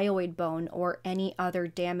broken hyoid bone, or any other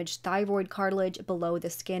damaged thyroid cartilage below the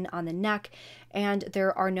skin on the neck, and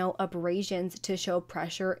there are no abrasions to show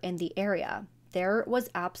pressure in the area. There was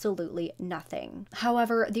absolutely nothing.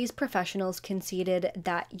 However, these professionals conceded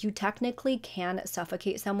that you technically can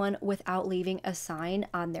suffocate someone without leaving a sign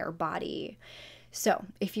on their body. So,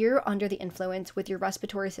 if you're under the influence with your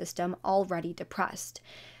respiratory system already depressed,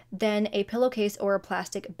 then a pillowcase or a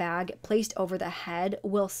plastic bag placed over the head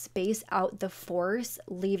will space out the force,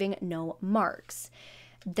 leaving no marks.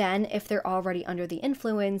 Then, if they're already under the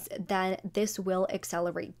influence, then this will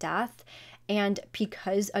accelerate death. And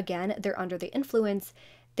because, again, they're under the influence,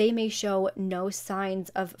 they may show no signs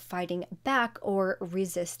of fighting back or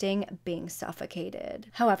resisting being suffocated.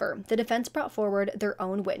 However, the defense brought forward their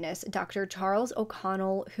own witness, Dr. Charles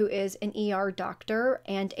O'Connell, who is an ER doctor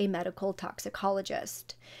and a medical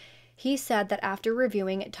toxicologist. He said that after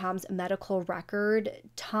reviewing Tom's medical record,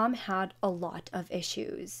 Tom had a lot of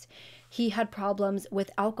issues. He had problems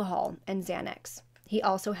with alcohol and Xanax. He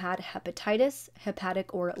also had hepatitis,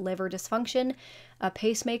 hepatic or liver dysfunction, a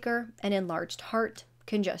pacemaker, an enlarged heart,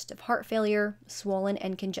 congestive heart failure, swollen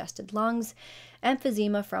and congested lungs,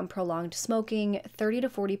 emphysema from prolonged smoking, 30 to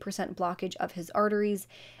 40% blockage of his arteries,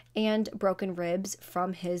 and broken ribs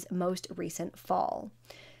from his most recent fall.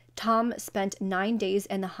 Tom spent 9 days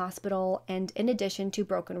in the hospital, and in addition to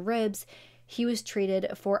broken ribs, he was treated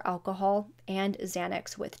for alcohol and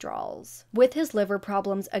Xanax withdrawals. With his liver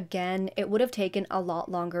problems, again, it would have taken a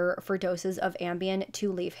lot longer for doses of Ambien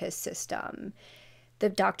to leave his system. The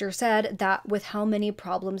doctor said that with how many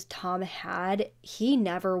problems Tom had, he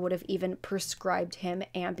never would have even prescribed him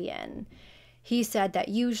Ambien. He said that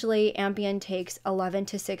usually Ambien takes 11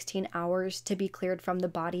 to 16 hours to be cleared from the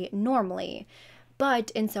body normally,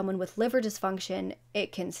 but in someone with liver dysfunction,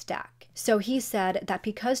 it can stack. So he said that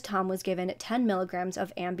because Tom was given 10 milligrams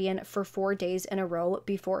of Ambien for 4 days in a row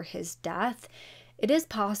before his death, it is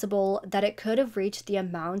possible that it could have reached the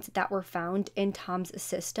amounts that were found in Tom's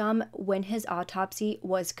system when his autopsy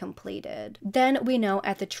was completed. Then we know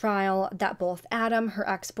at the trial that both Adam, her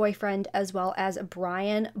ex-boyfriend, as well as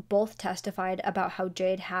Brian both testified about how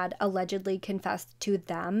Jade had allegedly confessed to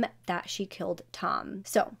them that she killed Tom.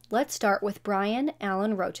 So let's start with Brian,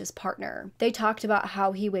 Alan Roach's partner. They talked about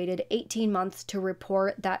how he waited 18 months to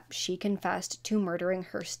report that she confessed to murdering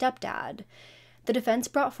her stepdad. The defense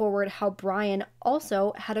brought forward how Brian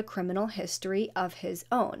also had a criminal history of his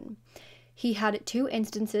own. He had 2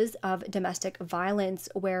 instances of domestic violence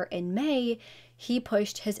where in May, he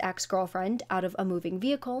pushed his ex-girlfriend out of a moving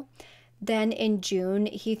vehicle. Then in June,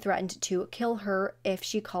 he threatened to kill her if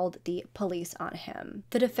she called the police on him.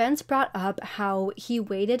 The defense brought up how he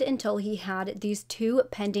waited until he had these 2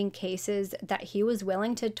 pending cases that he was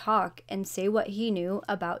willing to talk and say what he knew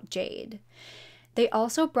about Jade. They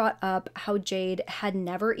also brought up how Jade had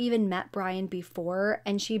never even met Brian before,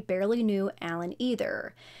 and she barely knew Alan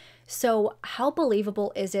either. So how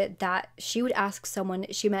believable is it that she would ask someone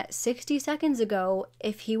she met 60 seconds ago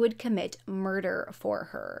if he would commit murder for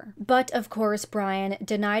her? But of course, Brian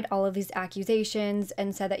denied all of these accusations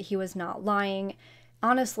and said that he was not lying.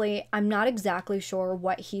 Honestly, I'm not exactly sure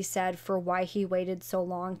what he said for why he waited so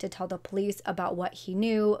long to tell the police about what he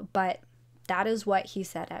knew, but that is what he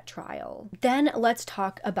said at trial. Then let's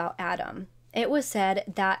talk about Adam. It was said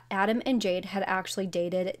that Adam and Jade had actually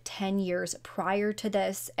dated 10 years prior to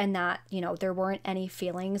this, and that, there weren't any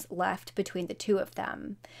feelings left between the 2 of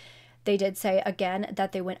them. They did say again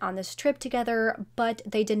that they went on this trip together, but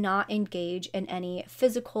they did not engage in any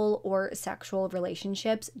physical or sexual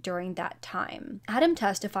relationships during that time. Adam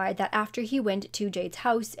testified that after he went to Jade's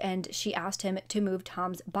house and she asked him to move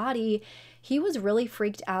Tom's body, he was really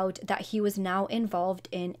freaked out that he was now involved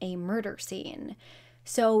in a murder scene.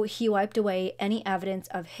 So he wiped away any evidence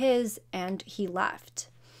of his and he left.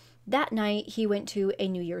 That night, he went to a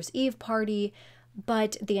New Year's Eve party,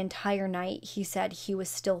 but the entire night he said he was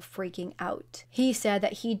still freaking out. He said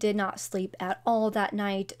that he did not sleep at all that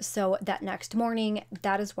night, so that next morning,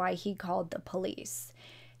 that is why he called the police.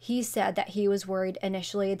 He said that he was worried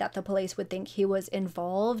initially that the police would think he was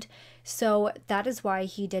involved, so that is why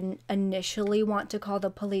he didn't initially want to call the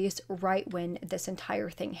police right when this entire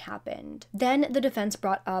thing happened. Then the defense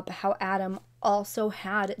brought up how Adam also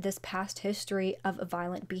had this past history of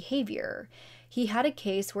violent behavior. He had a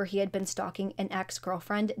case where he had been stalking an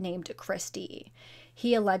ex-girlfriend named Christy.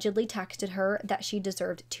 He allegedly texted her that she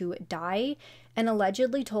deserved to die and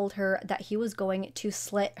allegedly told her that he was going to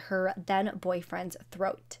slit her then boyfriend's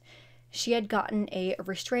throat. She had gotten a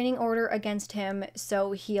restraining order against him,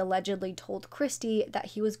 so he allegedly told Christy that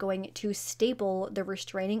he was going to staple the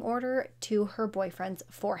restraining order to her boyfriend's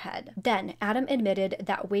forehead. Then Adam admitted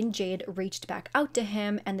that when Jade reached back out to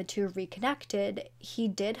him and the two reconnected, he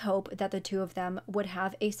did hope that the two of them would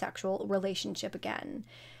have a sexual relationship again.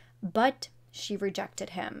 But she rejected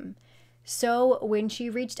him. So when she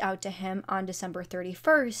reached out to him on December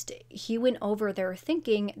 31st, he went over there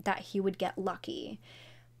thinking that he would get lucky.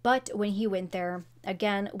 But when he went there,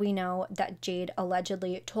 again, we know that Jade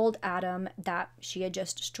allegedly told Adam that she had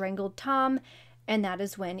just strangled Tom, and that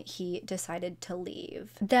is when he decided to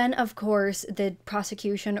leave. Then, of course, the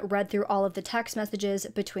prosecution read through all of the text messages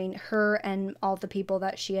between her and all the people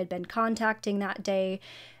that she had been contacting that day,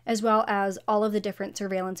 as well as all of the different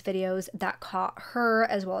surveillance videos that caught her,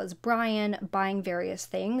 as well as Brian, buying various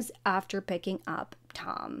things after picking up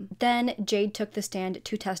Tom. Then Jade took the stand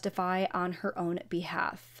to testify on her own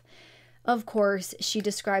behalf. Of course, she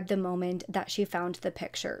described the moment that she found the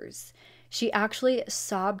pictures. She actually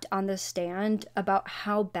sobbed on the stand about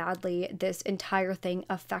how badly this entire thing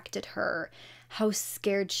affected her, how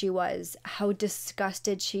scared she was, how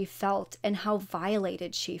disgusted she felt, and how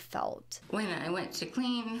violated she felt. When I went to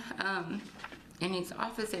clean in his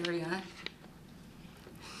office area,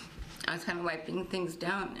 I was kind of wiping things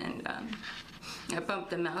down, and I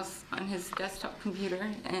bumped the mouse on his desktop computer,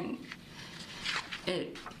 and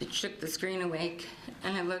it shook the screen awake,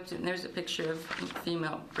 and I looked, and there's a picture of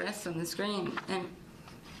female breasts on the screen, and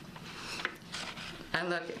I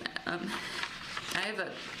look, and I have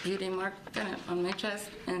a beauty mark on my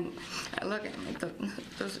chest, and I look at it,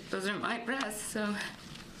 those are my breasts, so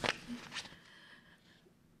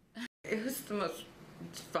it was the most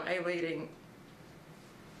violating,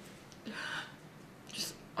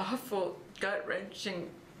 just awful, gut-wrenching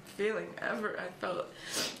feeling ever.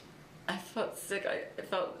 I felt sick. I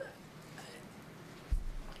felt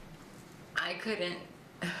I couldn't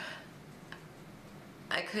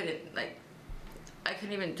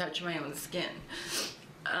even touch my own skin.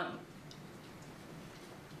 I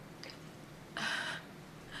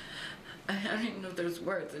don't even know if there's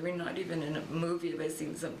words. I mean, not even in a movie have I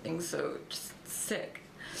seen something so just sick.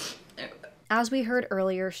 As we heard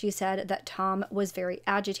earlier, she said that Tom was very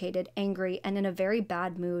agitated, angry, and in a very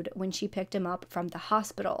bad mood when she picked him up from the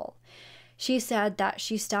hospital. She said that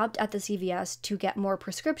she stopped at the CVS to get more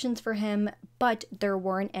prescriptions for him, but there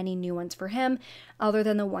weren't any new ones for him other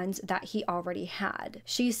than the ones that he already had.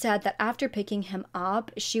 She said that after picking him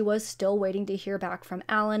up, she was still waiting to hear back from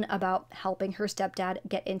Alan about helping her stepdad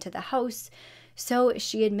get into the house. So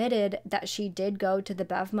she admitted that she did go to the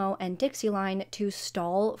Bevmo and Dixie line to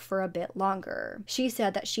stall for a bit longer. She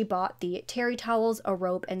said that she bought the terry towels, a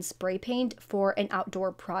rope, and spray paint for an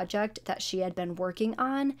outdoor project that she had been working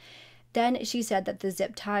on. Then she said that the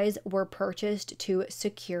zip ties were purchased to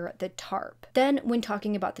secure the tarp. Then when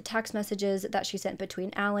talking about the text messages that she sent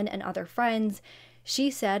between Alan and other friends,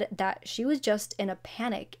 she said that she was just in a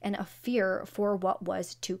panic and a fear for what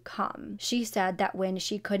was to come. She said that when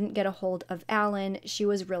she couldn't get a hold of Alan, she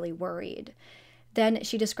was really worried. Then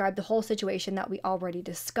she described the whole situation that we already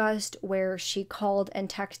discussed, where she called and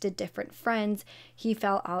texted different friends. He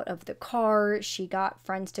fell out of the car. She got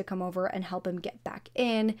friends to come over and help him get back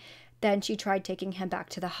in. Then she tried taking him back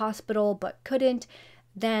to the hospital, but couldn't.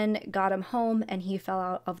 Then got him home and he fell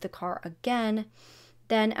out of the car again.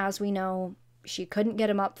 Then, as we know, she couldn't get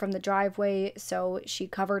him up from the driveway, so she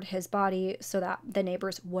covered his body so that the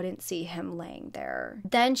neighbors wouldn't see him laying there.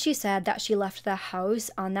 Then she said that she left the house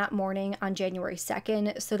on that morning on January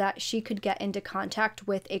 2nd so that she could get into contact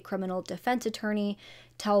with a criminal defense attorney,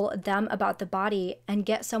 tell them about the body, and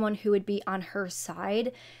get someone who would be on her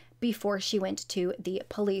side before she went to the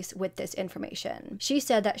police with this information. She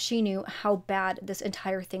said that she knew how bad this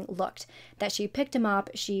entire thing looked, that she picked him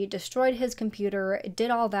up, she destroyed his computer,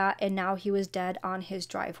 did all that, and now he was dead on his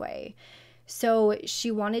driveway. So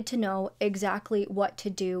she wanted to know exactly what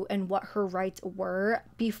to do and what her rights were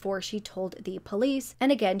before she told the police.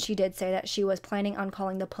 And again, she did say that she was planning on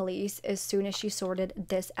calling the police as soon as she sorted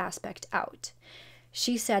this aspect out.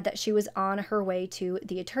 She said that she was on her way to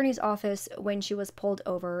the attorney's office when she was pulled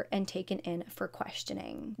over and taken in for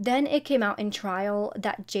questioning. Then it came out in trial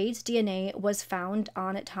that Jade's DNA was found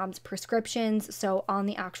on Tom's prescriptions, so on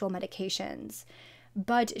the actual medications.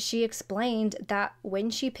 But she explained that when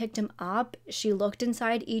she picked him up, she looked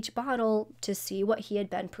inside each bottle to see what he had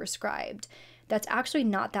been prescribed. that's actually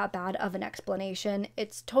not that bad of an explanation.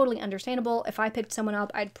 It's totally understandable. If I picked someone up,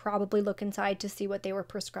 I'd probably look inside to see what they were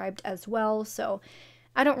prescribed as well. So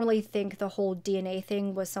I don't really think the whole DNA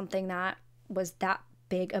thing was something that was that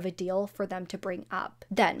big of a deal for them to bring up.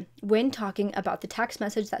 Then, when talking about the text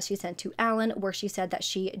message that she sent to Alan, where she said that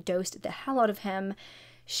she dosed the hell out of him,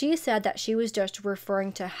 she said that she was just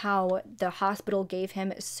referring to how the hospital gave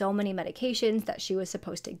him so many medications that she was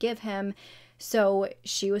supposed to give him. So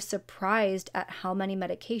she was surprised at how many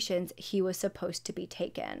medications he was supposed to be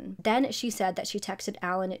taken. Then she said that she texted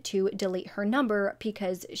Alan to delete her number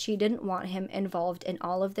because she didn't want him involved in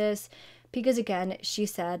all of this. Because again, she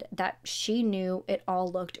said that she knew it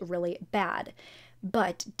all looked really bad.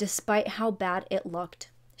 But despite how bad it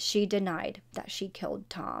looked, she denied that she killed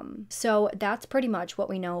Tom. So that's pretty much what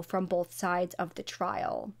we know from both sides of the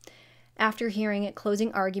trial. After hearing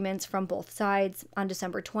closing arguments from both sides on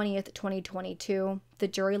December 20th, 2022, the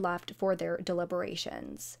jury left for their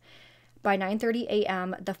deliberations. By 9:30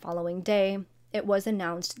 a.m. the following day, it was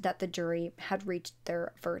announced that the jury had reached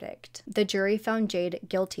their verdict. The jury found Jade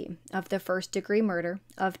guilty of the first-degree murder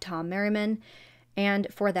of Tom Merriman, and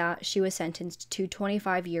for that, she was sentenced to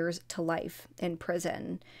 25 years to life in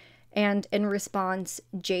prison. And in response,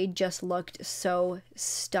 Jade just looked so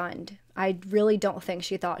stunned. I really don't think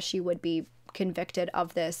she thought she would be convicted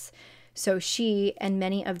of this. So she and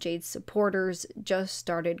many of Jade's supporters just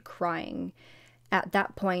started crying. At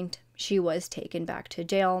that point, she was taken back to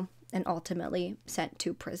jail and ultimately sent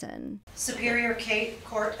to prison. Superior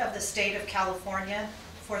Court of the State of California,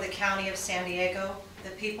 for the County of San Diego, the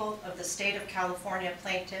people of the State of California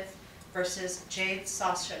plaintiff versus Jade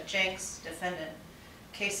Sasha Janks, defendant.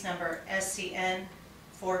 Case number SCN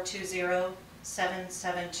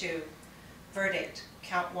 420772. Verdict,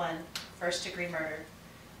 count 1, first-degree murder.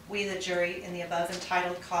 We, the jury, in the above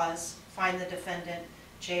entitled cause, find the defendant,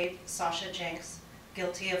 Jade Sasha Janks,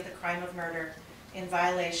 guilty of the crime of murder in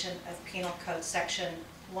violation of Penal Code Section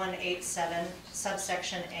 187,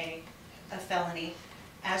 subsection A, a felony,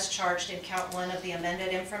 as charged in count 1 of the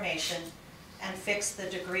amended information, and fix the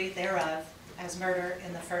degree thereof as murder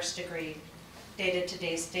in the first degree. Dated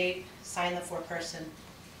today's date, signed the foreperson.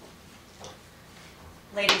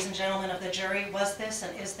 Ladies and gentlemen of the jury, was this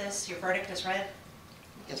and is this your verdict as read?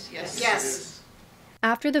 Yes. Yes.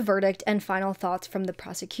 After the verdict and final thoughts from the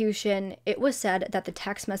prosecution, it was said that the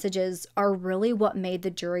text messages are really what made the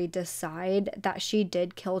jury decide that she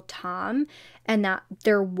did kill Tom and that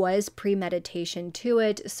there was premeditation to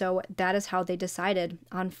it. So that is how they decided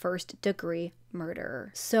on first-degree murder.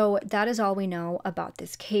 So that is all we know about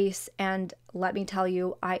this case. And let me tell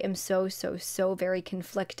you, I am so very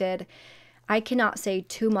conflicted. I cannot say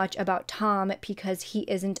too much about Tom because he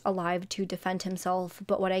isn't alive to defend himself.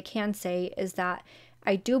 But what I can say is that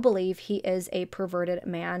I do believe he is a perverted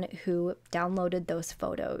man who downloaded those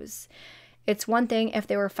photos. It's one thing if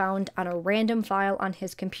they were found on a random file on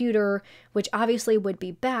his computer, which obviously would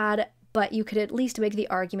be bad, but you could at least make the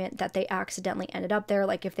argument that they accidentally ended up there,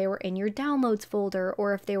 like if they were in your downloads folder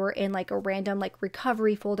or if they were in like a random like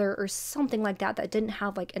recovery folder or something like that that didn't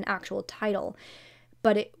have like an actual title.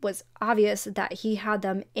 But it was obvious that he had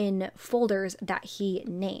them in folders that he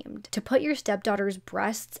named. To put your stepdaughter's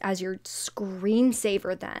breasts as your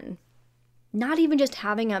screensaver then, not even just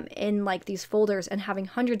having them in like these folders and having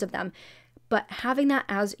hundreds of them, but having that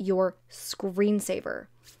as your screensaver.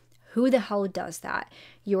 Who the hell does that?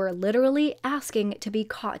 You're literally asking to be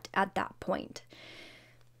caught at that point.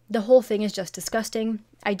 The whole thing is just disgusting.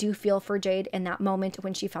 I do feel for Jade in that moment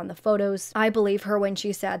when she found the photos. I believe her when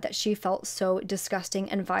she said that she felt so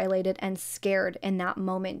disgusting and violated and scared in that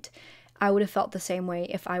moment. I would have felt the same way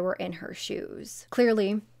if I were in her shoes.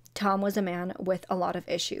 Clearly, Tom was a man with a lot of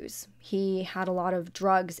issues. He had a lot of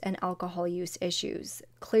drugs and alcohol use issues.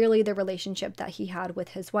 Clearly, the relationship that he had with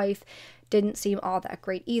his wife didn't seem all that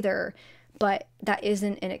great either. But that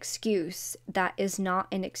isn't an excuse. That is not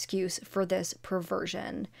an excuse for this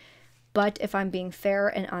perversion. But if I'm being fair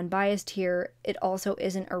and unbiased here, it also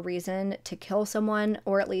isn't a reason to kill someone,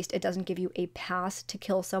 or at least it doesn't give you a pass to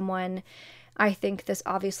kill someone. I think this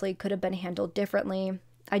obviously could have been handled differently.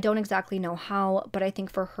 I don't exactly know how, but I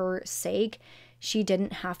think for her sake, she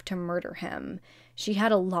didn't have to murder him. She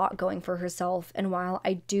had a lot going for herself, and while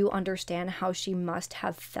I do understand how she must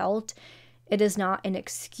have felt, it is not an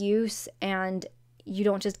excuse, and you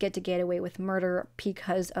don't just get away with murder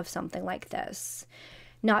because of something like this.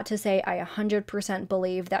 Not to say I 100%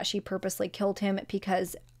 believe that she purposely killed him,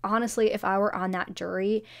 because honestly, if I were on that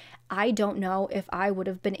jury, I don't know if I would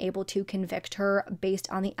have been able to convict her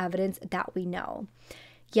based on the evidence that we know.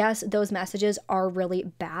 Yes, those messages are really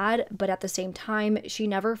bad, but at the same time, she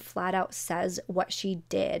never flat out says what she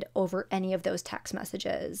did over any of those text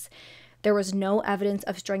messages. There was no evidence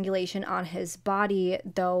of strangulation on his body,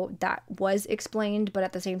 though that was explained, but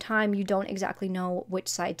at the same time, you don't exactly know which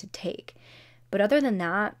side to take. But other than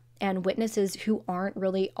that, and witnesses who aren't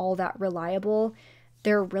really all that reliable,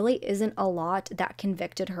 there really isn't a lot that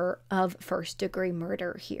convicted her of first-degree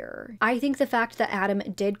murder here. I think the fact that Adam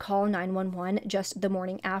did call 911 just the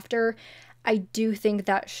morning after, I do think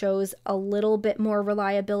that shows a little bit more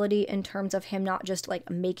reliability in terms of him not just like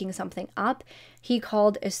making something up. He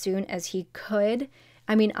called as soon as he could.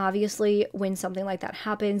 I mean, obviously, when something like that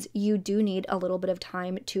happens, you do need a little bit of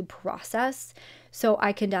time to process. So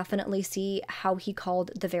I can definitely see how he called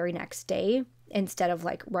the very next day instead of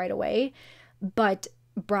like right away. But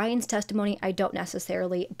Brian's testimony, I don't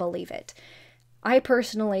necessarily believe it. I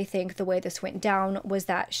personally think the way this went down was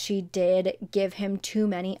that she did give him too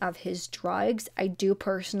many of his drugs. I do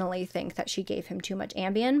personally think that she gave him too much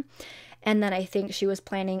Ambien. And then I think she was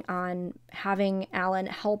planning on having Alan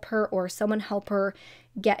help her or someone help her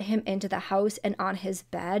get him into the house and on his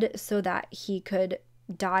bed so that he could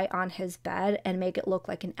die on his bed and make it look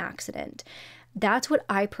like an accident. That's what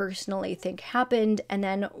I personally think happened. And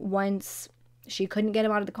then once she couldn't get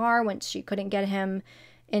him out of the car, once she couldn't get him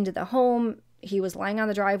into the home, he was lying on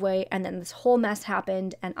the driveway, and then this whole mess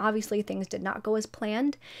happened, and obviously things did not go as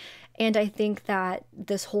planned. And I think that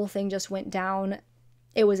this whole thing just went down.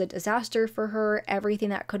 It was a disaster for her. Everything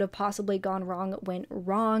that could have possibly gone wrong went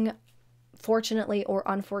wrong, fortunately or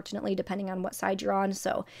unfortunately, depending on what side you're on.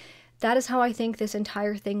 So that is how I think this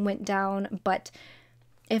entire thing went down. But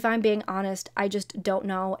if I'm being honest, I just don't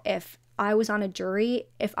know if I was on a jury,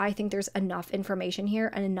 if I think there's enough information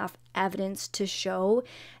here and enough evidence to show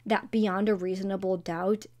that beyond a reasonable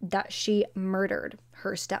doubt that she murdered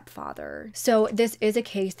her stepfather. So this is a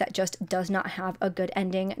case that just does not have a good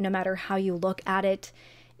ending, no matter how you look at it.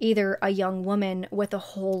 Either a young woman with a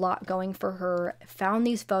whole lot going for her found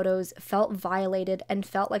these photos, felt violated, and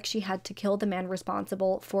felt like she had to kill the man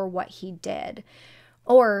responsible for what he did.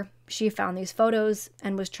 Or she found these photos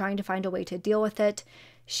and was trying to find a way to deal with it.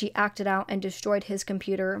 She acted out and destroyed his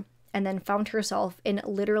computer and then found herself in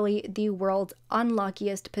literally the world's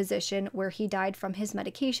unluckiest position where he died from his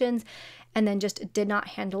medications and then just did not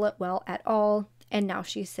handle it well at all. And now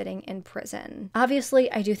she's sitting in prison. Obviously,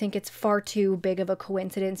 I do think it's far too big of a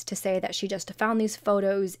coincidence to say that she just found these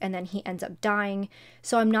photos and then he ends up dying.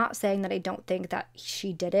 So I'm not saying that I don't think that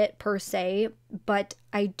she did it per se, but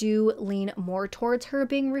I do lean more towards her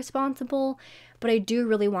being responsible. But I do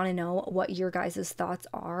really want to know what your guys' thoughts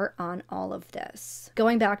are on all of this.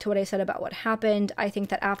 Going back to what I said about what happened, I think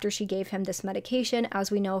that after she gave him this medication, as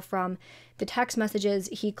we know from the text messages,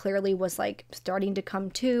 he clearly was like starting to come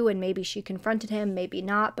to, and maybe she confronted him, maybe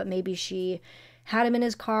not, but maybe she had him in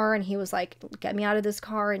his car and he was like, get me out of this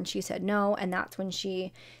car, and she said no, and that's when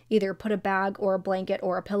she either put a bag or a blanket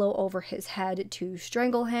or a pillow over his head to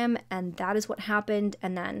strangle him, and that is what happened.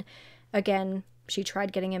 And then again, she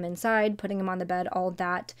tried getting him inside, putting him on the bed, all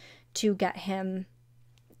that to get him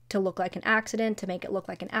to look like an accident, to make it look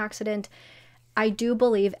like an accident. I do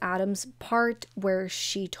believe Adam's part where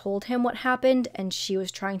she told him what happened and she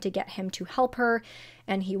was trying to get him to help her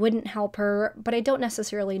and he wouldn't help her, but I don't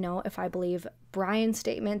necessarily know if I believe Brian's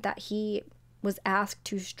statement that he was asked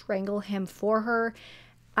to strangle him for her.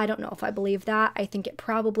 I don't know if I believe that. I think it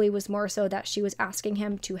probably was more so that she was asking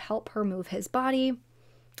him to help her move his body.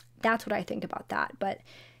 That's what I think about that. But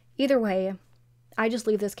either way, I just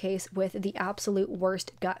leave this case with the absolute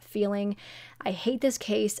worst gut feeling. I hate this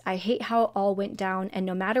case. I hate how it all went down. And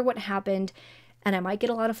no matter what happened, and I might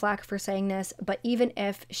get a lot of flack for saying this, but even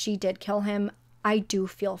if she did kill him, I do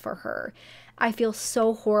feel for her. I feel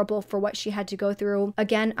so horrible for what she had to go through.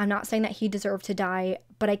 Again, I'm not saying that he deserved to die,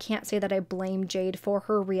 but I can't say that I blame Jade for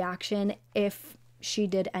her reaction if she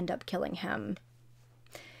did end up killing him.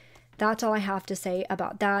 That's all I have to say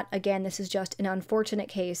about that. Again, this is just an unfortunate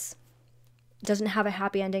case. It doesn't have a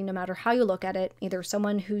happy ending no matter how you look at it. Either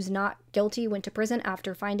someone who's not guilty went to prison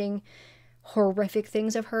after finding horrific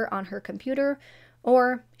things of her on her computer,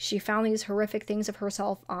 or she found these horrific things of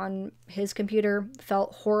herself on his computer,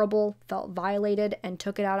 felt horrible, felt violated, and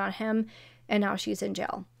took it out on him, and now she's in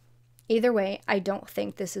jail. Either way, I don't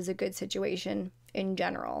think this is a good situation in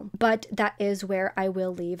general. But that is where I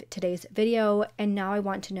will leave today's video, and now I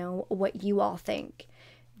want to know what you all think.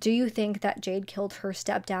 Do you think that Jade killed her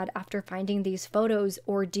stepdad after finding these photos,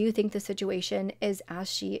 or do you think the situation is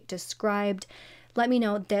as she described? Let me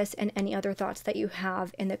know this and any other thoughts that you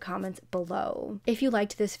have in the comments below. If you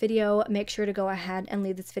liked this video, make sure to go ahead and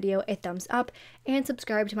leave this video a thumbs up and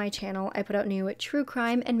subscribe to my channel. I put out new true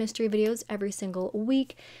crime and mystery videos every single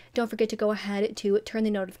week. Don't forget to go ahead to turn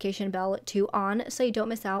the notification bell to on so you don't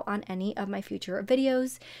miss out on any of my future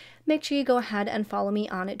videos. Make sure you go ahead and follow me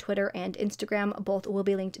on Twitter and Instagram. Both will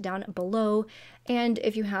be linked down below. And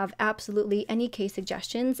if you have absolutely any case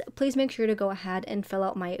suggestions, please make sure to go ahead and fill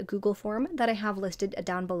out my Google form that I have listed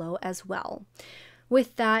down below as well.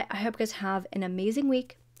 With that, I hope you guys have an amazing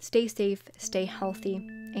week. Stay safe, stay healthy,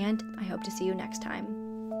 and I hope to see you next time.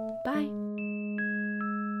 Bye.